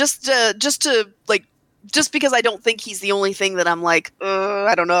 I mean, just because I don't think he's the only thing that I'm like,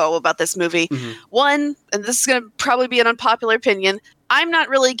 I don't know about this movie. Mm-hmm. One, and this is going to probably be an unpopular opinion, I'm not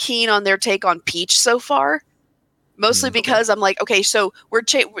really keen on their take on Peach so far. Mostly because I'm like, okay, so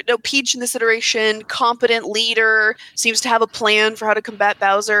Peach in this iteration, competent leader, seems to have a plan for how to combat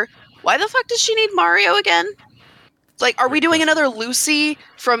Bowser. Why the fuck does she need Mario again? Like, are we doing another Lucy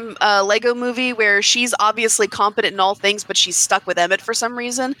from Lego Movie where she's obviously competent in all things, but she's stuck with Emmett for some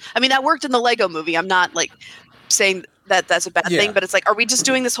reason? I mean, that worked in the Lego Movie. I'm not like saying that that's a bad thing, but it's like, are we just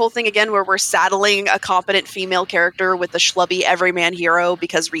doing this whole thing again where we're saddling a competent female character with the schlubby everyman hero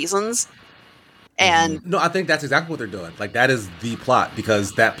because reasons? And no, I think that's exactly what they're doing. Like, that is the plot,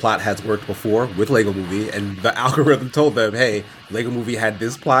 because that plot has worked before with Lego Movie, and the algorithm told them, hey, Lego Movie had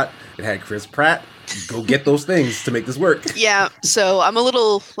this plot, it had Chris Pratt, go get those things to make this work. Yeah, so I'm a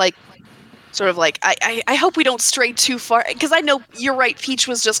little like, sort of like, I hope we don't stray too far, because I know you're right, Peach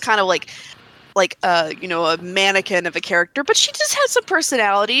was just kind of like a mannequin of a character, but she just has some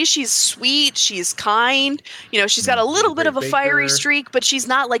personality. She's sweet, she's kind, she's got a little bit of a fiery streak, but she's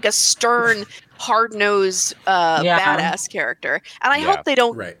not like a stern, hard-nosed badass character. And I hope they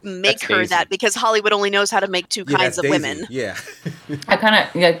don't make her that, because Hollywood only knows how to make two kinds of women. Yeah. I kind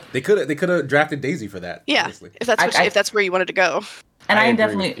of They could have drafted Daisy for that. Yeah. Honestly. If that's where you wanted to go. And I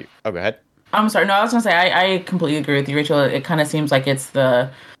definitely. Oh, go ahead. I'm sorry. No, I was gonna say I completely agree with you, Rachel. It kind of seems like it's the.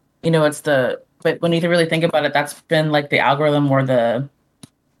 But when you really think about it, that's been like the algorithm or the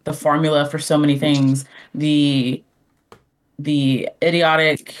formula for so many things. The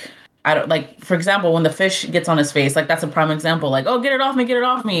idiotic, for example, when the fish gets on his face, like that's a prime example. Like, oh, get it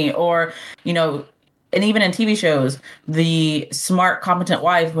off me, or and even in TV shows, the smart, competent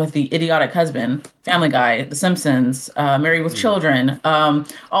wife with the idiotic husband. Family Guy, The Simpsons, Married with Children,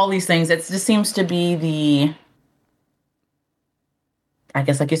 all these things. It just seems to be the. I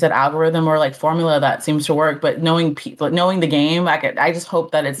guess, like you said, algorithm or like formula that seems to work. But knowing the game, I just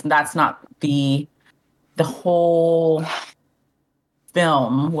hope that that's not the whole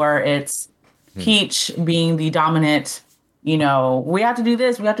film where it's Peach being the dominant. We have to do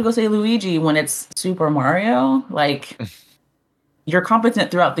this. We have to go save Luigi when it's Super Mario. Like, you're competent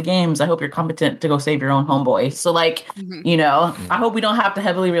throughout the games. I hope you're competent to go save your own homeboy. So, I hope we don't have to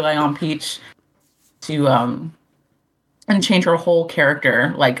heavily rely on Peach to and change her whole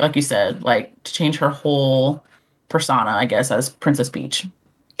character, like you said, like to change her whole persona, I guess, as Princess Peach.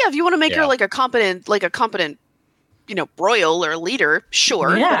 Yeah, if you want to make her like a competent, royal or leader,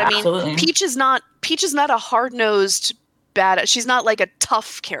 sure. Yeah, but I mean, absolutely. Peach is not a hard-nosed bad. She's not like a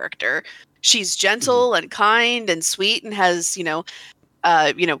tough character. She's gentle and kind and sweet, and has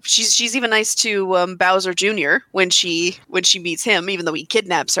she's even nice to Bowser Jr. when she meets him, even though he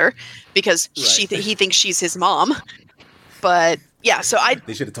kidnaps her because he thinks she's his mom. But yeah, so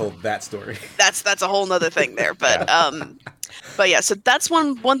they should have told that story. That's a whole nother thing there. But but yeah, so that's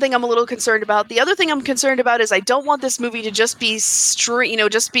one thing I'm a little concerned about. The other thing I'm concerned about is I don't want this movie to just be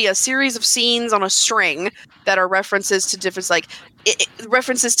just be a series of scenes on a string that are references to different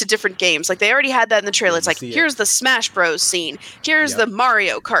references to different games. Like they already had that in the trailer. It's like, here's the Smash Bros scene, here's the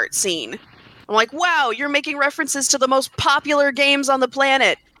Mario Kart scene. I'm like, wow, you're making references to the most popular games on the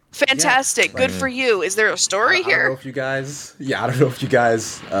planet. Fantastic. Good for you. Is there a story here? I don't know if you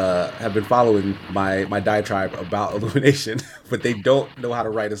guys have been following my diatribe about Illumination, but they don't know how to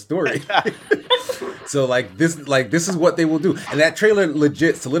write a story. So this is what they will do. And that trailer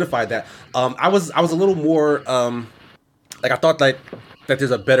legit solidified that. I was a little more I thought that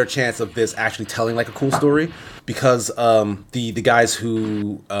there's a better chance of this actually telling like a cool story, because the guys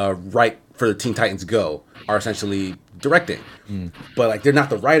who write for Teen Titans Go are essentially directing, but they're not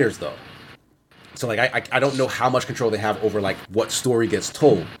the writers though. So I don't know how much control they have over what story gets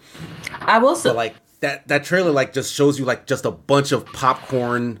told. I will say that trailer just shows you just a bunch of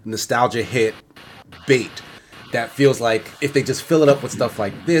popcorn nostalgia hit bait that feels like if they just fill it up with stuff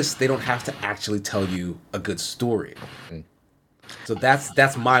like this, they don't have to actually tell you a good story. So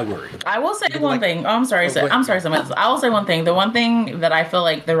that's my worry. I will say one thing. Oh, I'm sorry. I'm sorry. I will say one thing. The one thing that I feel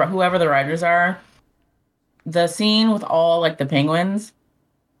like whoever the writers are, the scene with all the penguins,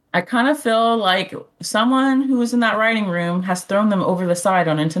 I kind of feel like someone who was in that writing room has thrown them over the side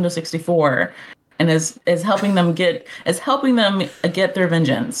on Nintendo 64 and is helping them get their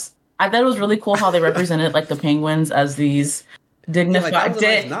vengeance. I thought it was really cool how they represented the penguins as these dignified,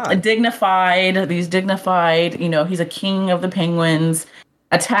 he's a king of the penguins.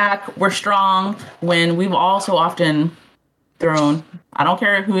 Attack, we're strong, when we've also often thrown, I don't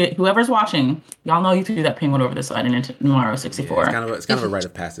care whoever's watching, y'all know you threw that penguin over the side in Mario 64. Yeah, it's kind of a rite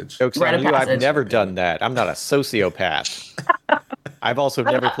of passage. I've never done that. I'm not a sociopath. I've also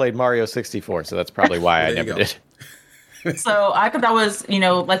never played Mario 64, so that's probably why I never did. So I thought that was,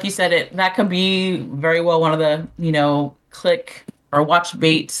 like you said, that could be very well one of the, click or watch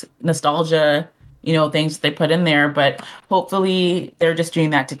bait nostalgia, things they put in there. But hopefully they're just doing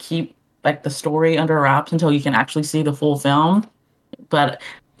that to keep the story under wraps until you can actually see the full film. But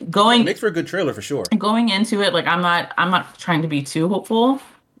it makes for a good trailer for sure. Going into it, I'm not trying to be too hopeful.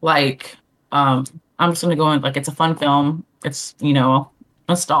 I'm just gonna go in it's a fun film. It's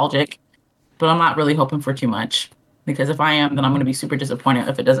nostalgic, but I'm not really hoping for too much, because if I am, then I'm gonna be super disappointed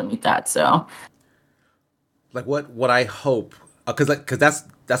if it doesn't meet that. So, what I hope, because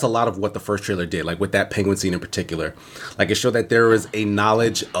that's a lot of what the first trailer did, with that penguin scene in particular. It showed that there is a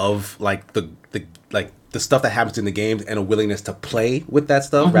knowledge of the stuff that happens in the games and a willingness to play with that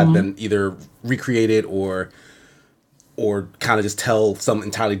stuff rather than either recreate it or kind of just tell some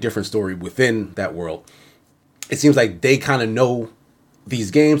entirely different story within that world. It seems like they kind of know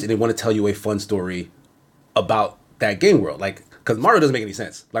these games and they want to tell you a fun story about that game world. Like, because Mario doesn't make any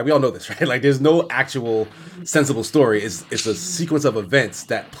sense. Like, we all know this, right? Like, there's no actual sensible story. It's a sequence of events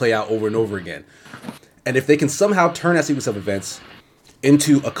that play out over and over again. And if they can somehow turn that sequence of events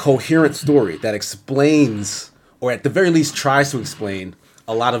into a coherent story that explains, or at the very least tries to explain,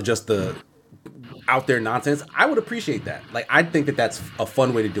 a lot of just the out there nonsense, I would appreciate that. Like, I think that that's a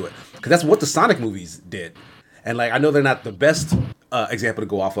fun way to do it. Because that's what the Sonic movies did. And, like, I know they're not the best example to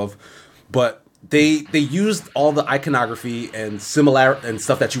go off of, but they used all the iconography and similar and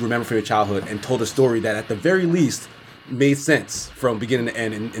stuff that you remember from your childhood and told a story that at the very least made sense from beginning to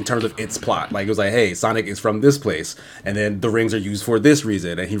end in terms of its plot. Like, it was like, hey, Sonic is from this place, and then the rings are used for this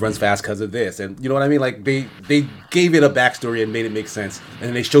reason, and he runs fast because of this, and you know what I mean? Like, they gave it a backstory and made it make sense, and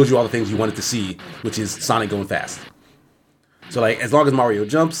then they showed you all the things you wanted to see, which is Sonic going fast. So, like, as long as Mario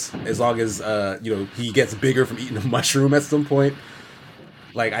jumps, as long as he gets bigger from eating a mushroom at some point,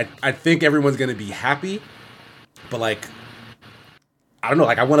 like, I think everyone's gonna be happy. But, like, I don't know,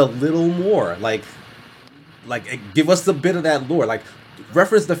 like, I want a little more. Like, give us a bit of that lore. Like,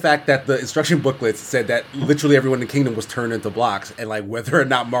 reference the fact that the instruction booklets said that literally everyone in the kingdom was turned into blocks, and, like, whether or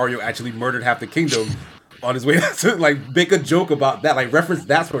not Mario actually murdered half the kingdom on his way to, like, make a joke about that. Like, reference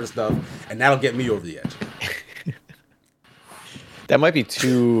that sort of stuff, and that'll get me over the edge. That might be a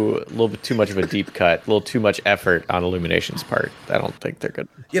little bit too much of a deep cut, a little too much effort on Illumination's part. I don't think they're good.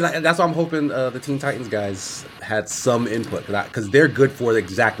 Yeah, that's why I'm hoping the Teen Titans guys had some input, because they're good for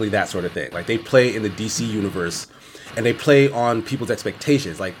exactly that sort of thing. Like, they play in the DC universe, and they play on people's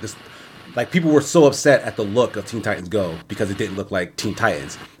expectations. Like, people were so upset at the look of Teen Titans Go because it didn't look like Teen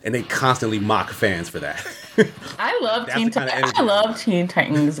Titans, and they constantly mock fans for that. I love Teen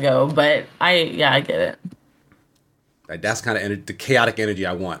Titans Go, but I get it. Like, that's kind of the chaotic energy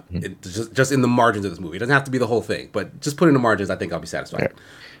I want. It, just in the margins of this movie. It doesn't have to be the whole thing, but just put in the margins. I think I'll be satisfied. Okay.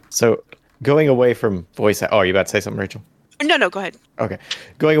 So, going away from voice. Oh, are you about to say something, Rachel? No, go ahead. Okay,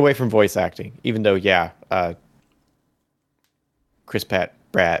 going away from voice acting. Even though, Chris Pratt,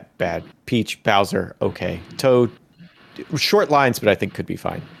 bad. Peach, Bowser, okay. Toad, short lines, but I think could be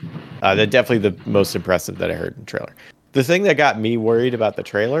fine. They're definitely the most impressive that I heard in the trailer. The thing that got me worried about the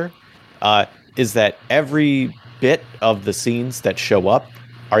trailer is that every bit of the scenes that show up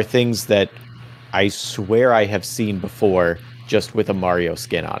are things that I swear I have seen before, just with a Mario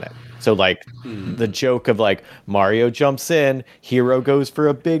skin on it. So, like, the joke of, like, Mario jumps in, hero goes for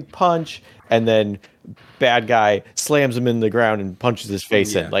a big punch, and then bad guy slams him in the ground and punches his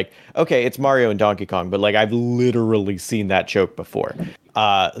face in. Like, okay, it's Mario and Donkey Kong, but, like, I've literally seen that joke before.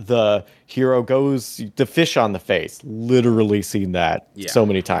 The hero goes, the fish on the face, literally seen that so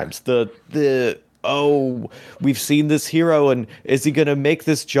many times. We've seen this hero, and is he gonna make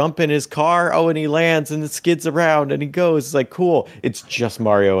this jump in his car? Oh, and he lands and it skids around and he goes. It's like, cool. It's just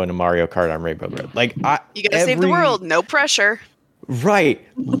Mario and a Mario Kart on Rainbow Road. Like, you gotta save the world, no pressure. Right.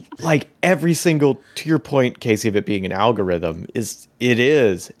 Like, every single, to your point, Casey, of it being an algorithm,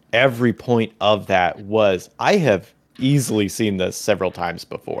 every point of that was, I have easily seen this several times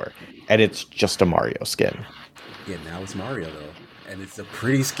before, and it's just a Mario skin. Yeah, now it's Mario though. And it's a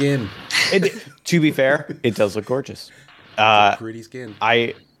pretty skin. To be fair, it does look gorgeous. Pretty skin.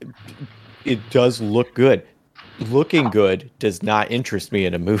 It does look good. Looking good does not interest me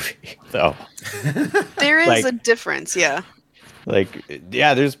in a movie, though. There is a difference, yeah. Like,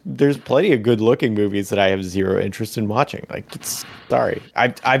 yeah, there's plenty of good-looking movies that I have zero interest in watching. Like, sorry,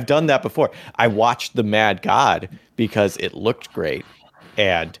 I've done that before. I watched The Mad God because it looked great.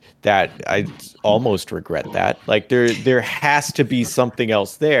 And that I almost regret that. Like, there has to be something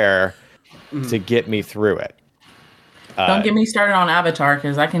else there to get me through it. Don't get me started on Avatar,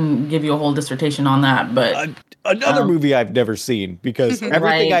 because I can give you a whole dissertation on that. But another movie I've never seen, because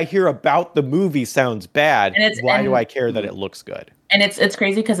everything I hear about the movie sounds bad. Why do I care that it looks good? And it's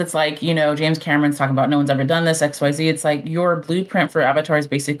crazy because it's like, James Cameron's talking about no one's ever done this, XYZ. It's like your blueprint for Avatar is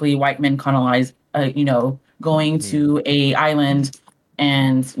basically white men colonize, going to a island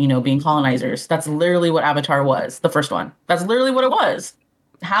and, being colonizers. That's literally what Avatar was, the first one. That's literally what it was.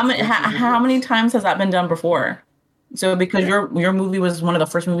 How many times has that been done before? So because your movie was one of the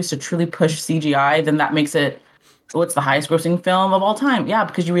first movies to truly push CGI, then that makes it, what's the highest grossing film of all time? Yeah,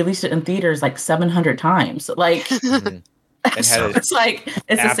 because you released it in theaters like 700 times. Like, so it's like,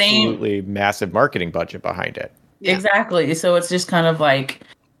 it's the same. Absolutely massive marketing budget behind it. Yeah. Exactly. So it's just kind of like,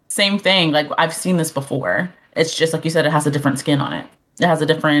 same thing. Like, I've seen this before. It's just, like you said, it has a different skin on it. It has a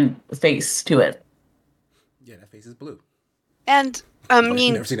different face to it. Yeah, that face is blue. And I've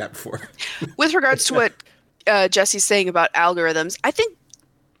never seen that before. With regards to what Jesse's saying about algorithms, I think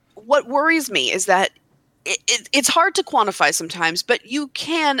what worries me is that it's hard to quantify sometimes, but you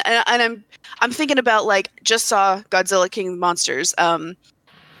can. And I'm thinking about, like, just saw Godzilla King of the Monsters.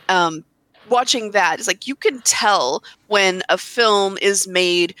 Watching that, it's like you can tell when a film is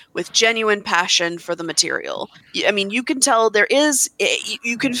made with genuine passion for the material. I mean, you can tell there is,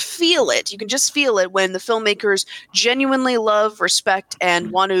 you can feel it. You can just feel it when the filmmakers genuinely love, respect,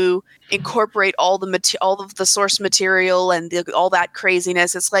 and want to incorporate all of the source material and all that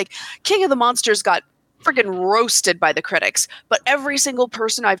craziness. It's like King of the Monsters got freaking roasted by the critics, but every single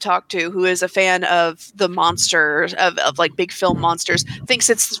person I've talked to who is a fan of the monsters, of like big film monsters, thinks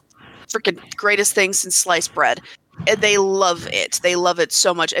it's freaking greatest thing since sliced bread. And they love it. They love it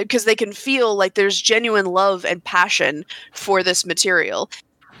so much because they can feel like there's genuine love and passion for this material.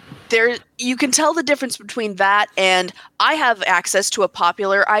 There, you can tell the difference between that and I have access to a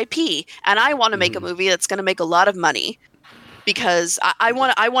popular IP and I want to make a movie that's going to make a lot of money because I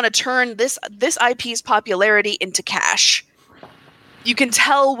want to turn this IP's popularity into cash. You can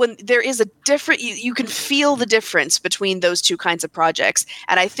tell when there is a different, you can feel the difference between those two kinds of projects.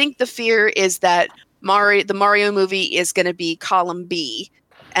 And I think the fear is that the Mario movie is going to be column B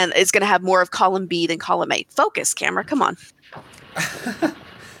and it's going to have more of column B than column A. Focus, camera. Come on.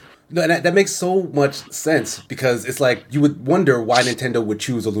 No, and that makes so much sense because it's like you would wonder why Nintendo would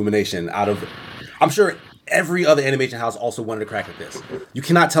choose Illumination out of, I'm sure every other animation house also wanted to crack at this. You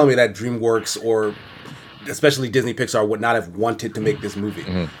cannot tell me that DreamWorks or especially Disney Pixar would not have wanted to make this movie.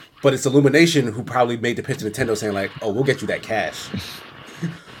 But it's Illumination who probably made the pitch to Nintendo saying like, oh, we'll get you that cash.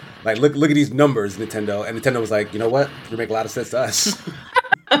 Like, look at these numbers, Nintendo. And Nintendo was like, you know what? They make a lot of sense to us.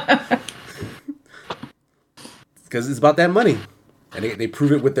 Because it's about that money. And they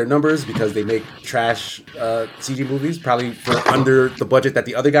prove it with their numbers because they make trash CG movies, probably for under the budget that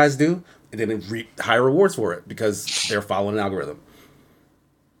the other guys do. And then they reap higher rewards for it because they're following an algorithm.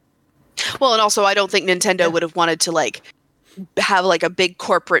 Well, and also I don't think Nintendo would have wanted to like have like a big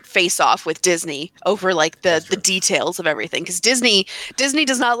corporate face-off with Disney over like the details of everything because Disney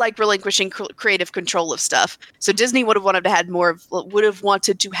does not like relinquishing creative control of stuff. So Disney would have wanted to have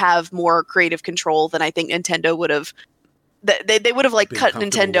more creative control than I think Nintendo would have. They would have like cut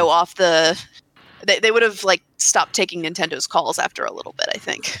Nintendo off the. They would have like stopped taking Nintendo's calls after a little bit. I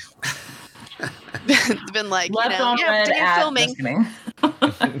think. Been like, day of filming.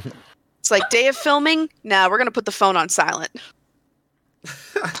 It's like day of filming. Now we're gonna put the phone on silent.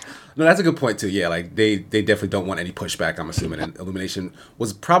 No, that's a good point too. Yeah, like they definitely don't want any pushback. I'm assuming, and Illumination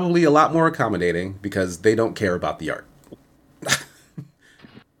was probably a lot more accommodating because they don't care about the art.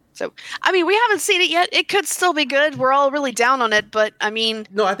 So, I mean, we haven't seen it yet. It could still be good. We're all really down on it, but I mean,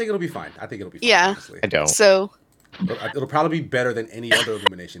 no, I think it'll be fine. Yeah, honestly. I don't. So. It'll probably be better than any other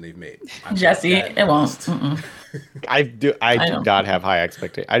Illumination they've made. Jesse, it won't. I do not have high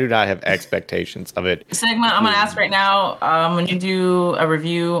expectations. I do not have expectations of it. Sigma, I'm gonna ask right now. When you do a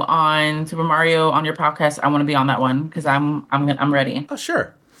review on Super Mario on your podcast, I want to be on that one because I'm ready. Oh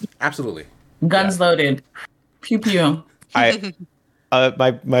sure, absolutely. Guns loaded. Pew pew.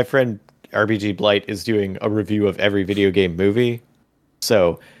 My friend RBG Blight is doing a review of every video game movie,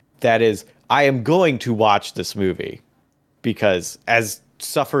 so that is. I am going to watch this movie because as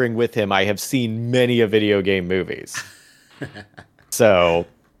suffering with him, I have seen many a video game movies. So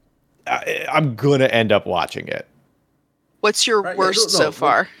I'm going to end up watching it. What's your worst so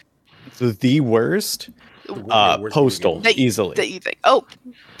far? So the worst? Postal, easily. That you think? Oh,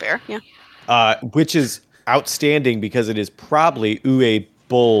 fair, yeah. Which is outstanding because it is probably Uwe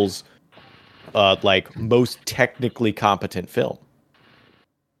Boll's like most technically competent film.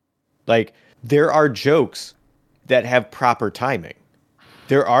 Like, there are jokes that have proper timing.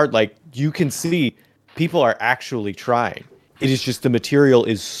 There are, like, you can see people are actually trying. It is just the material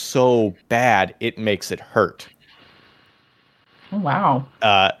is so bad, it makes it hurt. Oh, wow.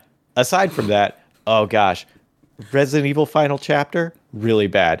 Aside from that, oh gosh, Resident Evil Final Chapter, really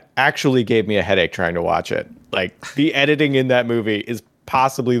bad. Actually gave me a headache trying to watch it. Like, the editing in that movie is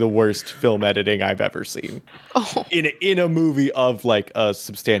possibly the worst film editing I've ever seen. Oh. In a movie of like a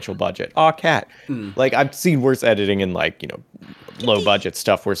substantial budget. Aw, cat. Like I've seen worse editing in like, low budget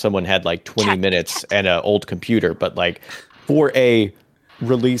stuff where someone had like 20 minutes and an old computer, but like for a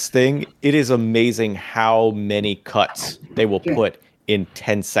release thing, it is amazing how many cuts they will put in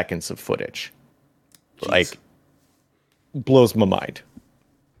 10 seconds of footage. Jeez. Like blows my mind.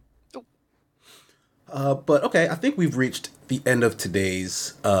 But okay, I think we've reached the end of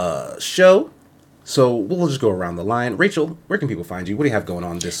today's show. So we'll just go around the line. Rachel, where can people find you? What do you have going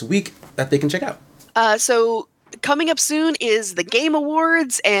on this week that they can check out? So coming up soon is the Game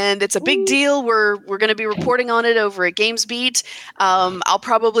Awards, and it's a big deal. We're going to be reporting on it over at GamesBeat. I'll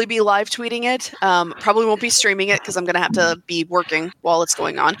probably be live tweeting it. Probably won't be streaming it because I'm going to have to be working while it's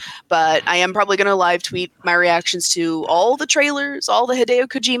going on. But I am probably going to live tweet my reactions to all the trailers, all the Hideo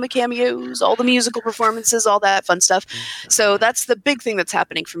Kojima cameos, all the musical performances, all that fun stuff. So that's the big thing that's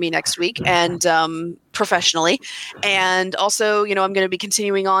happening for me next week, and professionally. And also, I'm going to be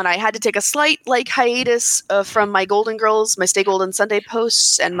continuing on. I had to take a slight hiatus from my Golden Girls, my Stay Golden Sunday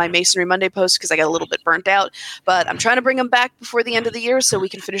posts, and my Masonry Monday posts because I got a little bit burnt out. But I'm trying to bring them back before the end of the year so we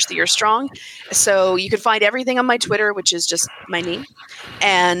can finish the year strong. So you can find everything on my Twitter, which is just my name,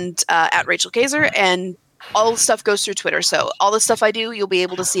 and at Rachel Kaiser, and all the stuff goes through Twitter. So all the stuff I do, you'll be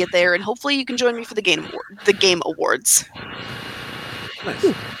able to see it there, and hopefully you can join me for the Game Awards.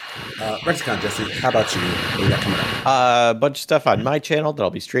 Nice. Rexicon, Jesse, how about you? What do you got coming up? A bunch of stuff on my channel that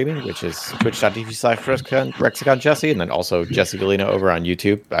I'll be streaming, which is twitch.tv/Rexicon Jesse, and then also Jesse Galena over on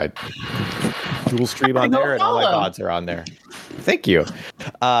YouTube. I dual stream on there, and all my VODs are on there. Thank you.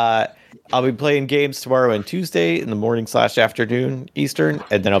 I'll be playing games tomorrow and Tuesday in the morning/afternoon Eastern,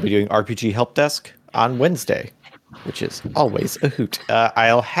 and then I'll be doing RPG Help Desk on Wednesday, which is always a hoot.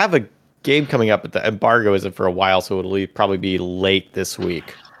 I'll have a game coming up, but the embargo isn't for a while, so it'll probably be late this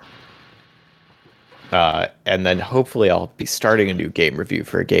week. And then hopefully I'll be starting a new game review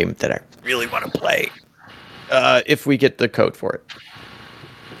for a game that I really want to play, if we get the code for it.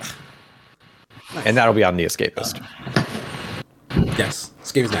 Nice. And that'll be on The Escapist. Yes,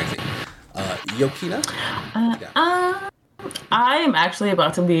 Escapist Magazine. Yokina? I am actually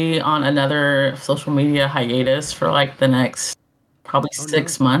about to be on another social media hiatus for the next probably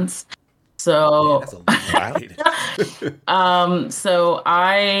 6 months. So, so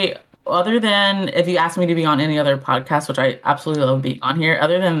other than if you ask me to be on any other podcast, which I absolutely love being on here,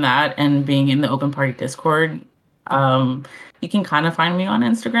 other than that and being in the Open Party Discord, you can kind of find me on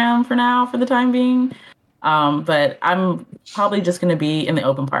Instagram for now, for the time being. But I'm probably just going to be in the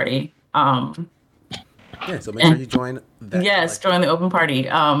Open Party. Yeah, so make sure you join that. Yes, join the Open Party.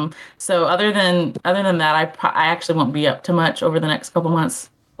 So other than that, I actually won't be up to much over the next couple months.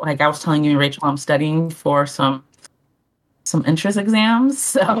 Like I was telling you, Rachel, I'm studying for some entrance exams,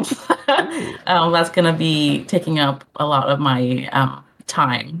 so that's going to be taking up a lot of my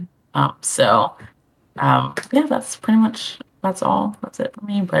time. Yeah, that's pretty much, that's all. That's it for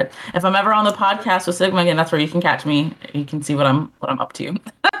me. But if I'm ever on the podcast with Sigma again, that's where you can catch me. You can see what I'm up to.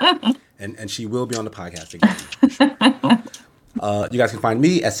 And she will be on the podcast again. You guys can find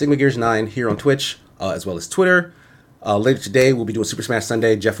me at SigmaGears9 here on Twitch, as well as Twitter. Later today, we'll be doing Super Smash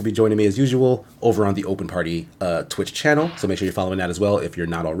Sunday. Jeff will be joining me as usual over on the Open Party Twitch channel. So make sure you're following that as well if you're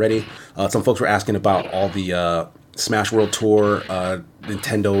not already. Some folks were asking about all the Smash World Tour,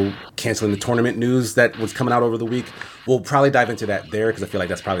 Nintendo canceling the tournament news that was coming out over the week. We'll probably dive into that there because I feel like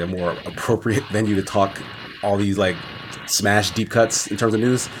that's probably a more appropriate venue to talk all these Smash deep cuts in terms of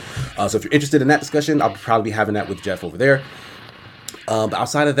news. So if you're interested in that discussion, I'll probably be having that with Jeff over there. But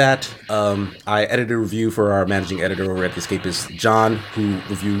outside of that, I edited a review for our managing editor over at The Escapist, John, who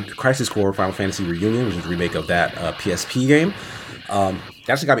reviewed Crisis Core Final Fantasy Reunion, which is a remake of that PSP game. It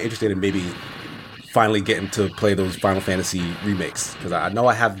actually got me interested in maybe finally getting to play those Final Fantasy remakes, because I know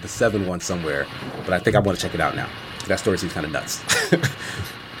I have the 7 one somewhere, but I think I want to check it out now. That story seems kind of nuts.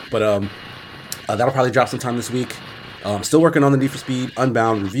 But that'll probably drop sometime this week. Still working on the Need for Speed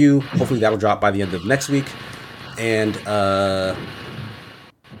Unbound review. Hopefully that'll drop by the end of next week. And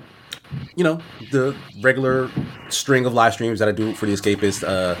the regular string of live streams that I do for The Escapist.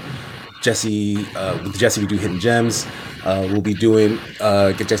 With Jesse, we do Hidden Gems. We'll be doing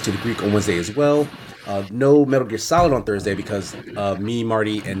Get Jesse to the Greek on Wednesday as well. No Metal Gear Solid on Thursday because me,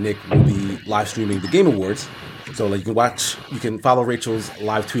 Marty, and Nick will be live streaming the Game Awards. So you can follow Rachel's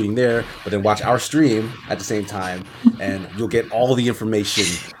live tweeting there, but then watch our stream at the same time, and you'll get all the information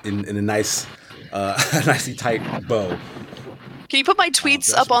in a nice, nicely tight bow. Can you put my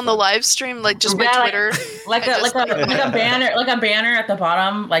tweets up on the live stream, just my Twitter? Like a banner at the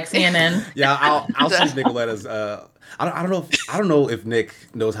bottom, like CNN. Yeah, I'll see Nicoletta's. I don't know if Nick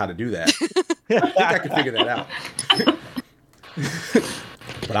knows how to do that. I think I can figure that out.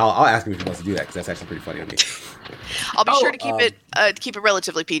 But I'll ask him if he wants to do that because that's actually pretty funny to me. I'll be sure to keep it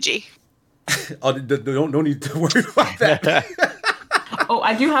relatively PG. Don't need to worry about that.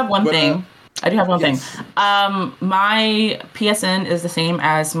 I do have one thing. My PSN is the same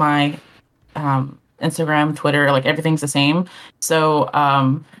as my Instagram, Twitter, everything's the same. So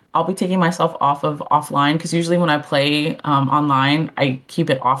I'll be taking myself off of offline because usually when I play online, I keep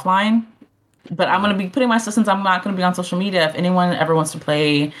it offline. But I'm going to be putting since I'm not going to be on social media, if anyone ever wants to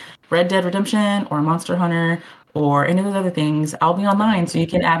play Red Dead Redemption or Monster Hunter or any of those other things, I'll be online. So you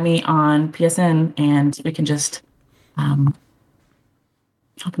can add me on PSN and we can just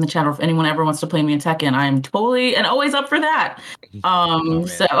hop in the chat. Or if anyone ever wants to play me in Tekken, I'm totally and always up for that.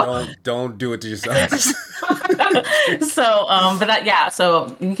 So don't do it to yourself.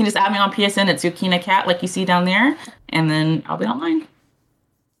 So you can just add me on PSN. It's Yukina Cat, like you see down there, and then I'll be online.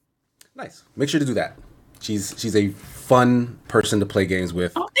 Nice. Make sure to do that. She's a fun person to play games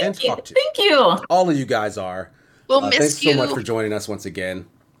with and talk to. Thank you. All of you guys are. We'll miss thanks you. so much for joining us once again.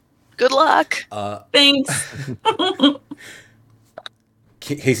 Good luck. Thanks.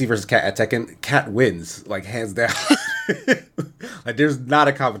 Casey versus Cat at Tekken. Cat wins, like hands down. Like there's not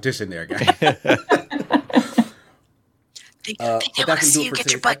a competition there, guys. They want to see you get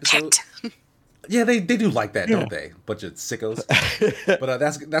your butt kicked. Yeah, they do like that, don't they? Bunch of sickos. But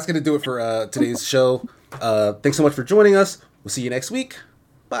that's going to do it for today's show. Thanks so much for joining us. We'll see you next week.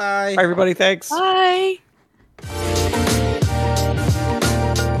 Bye. Bye, everybody. Thanks. Bye.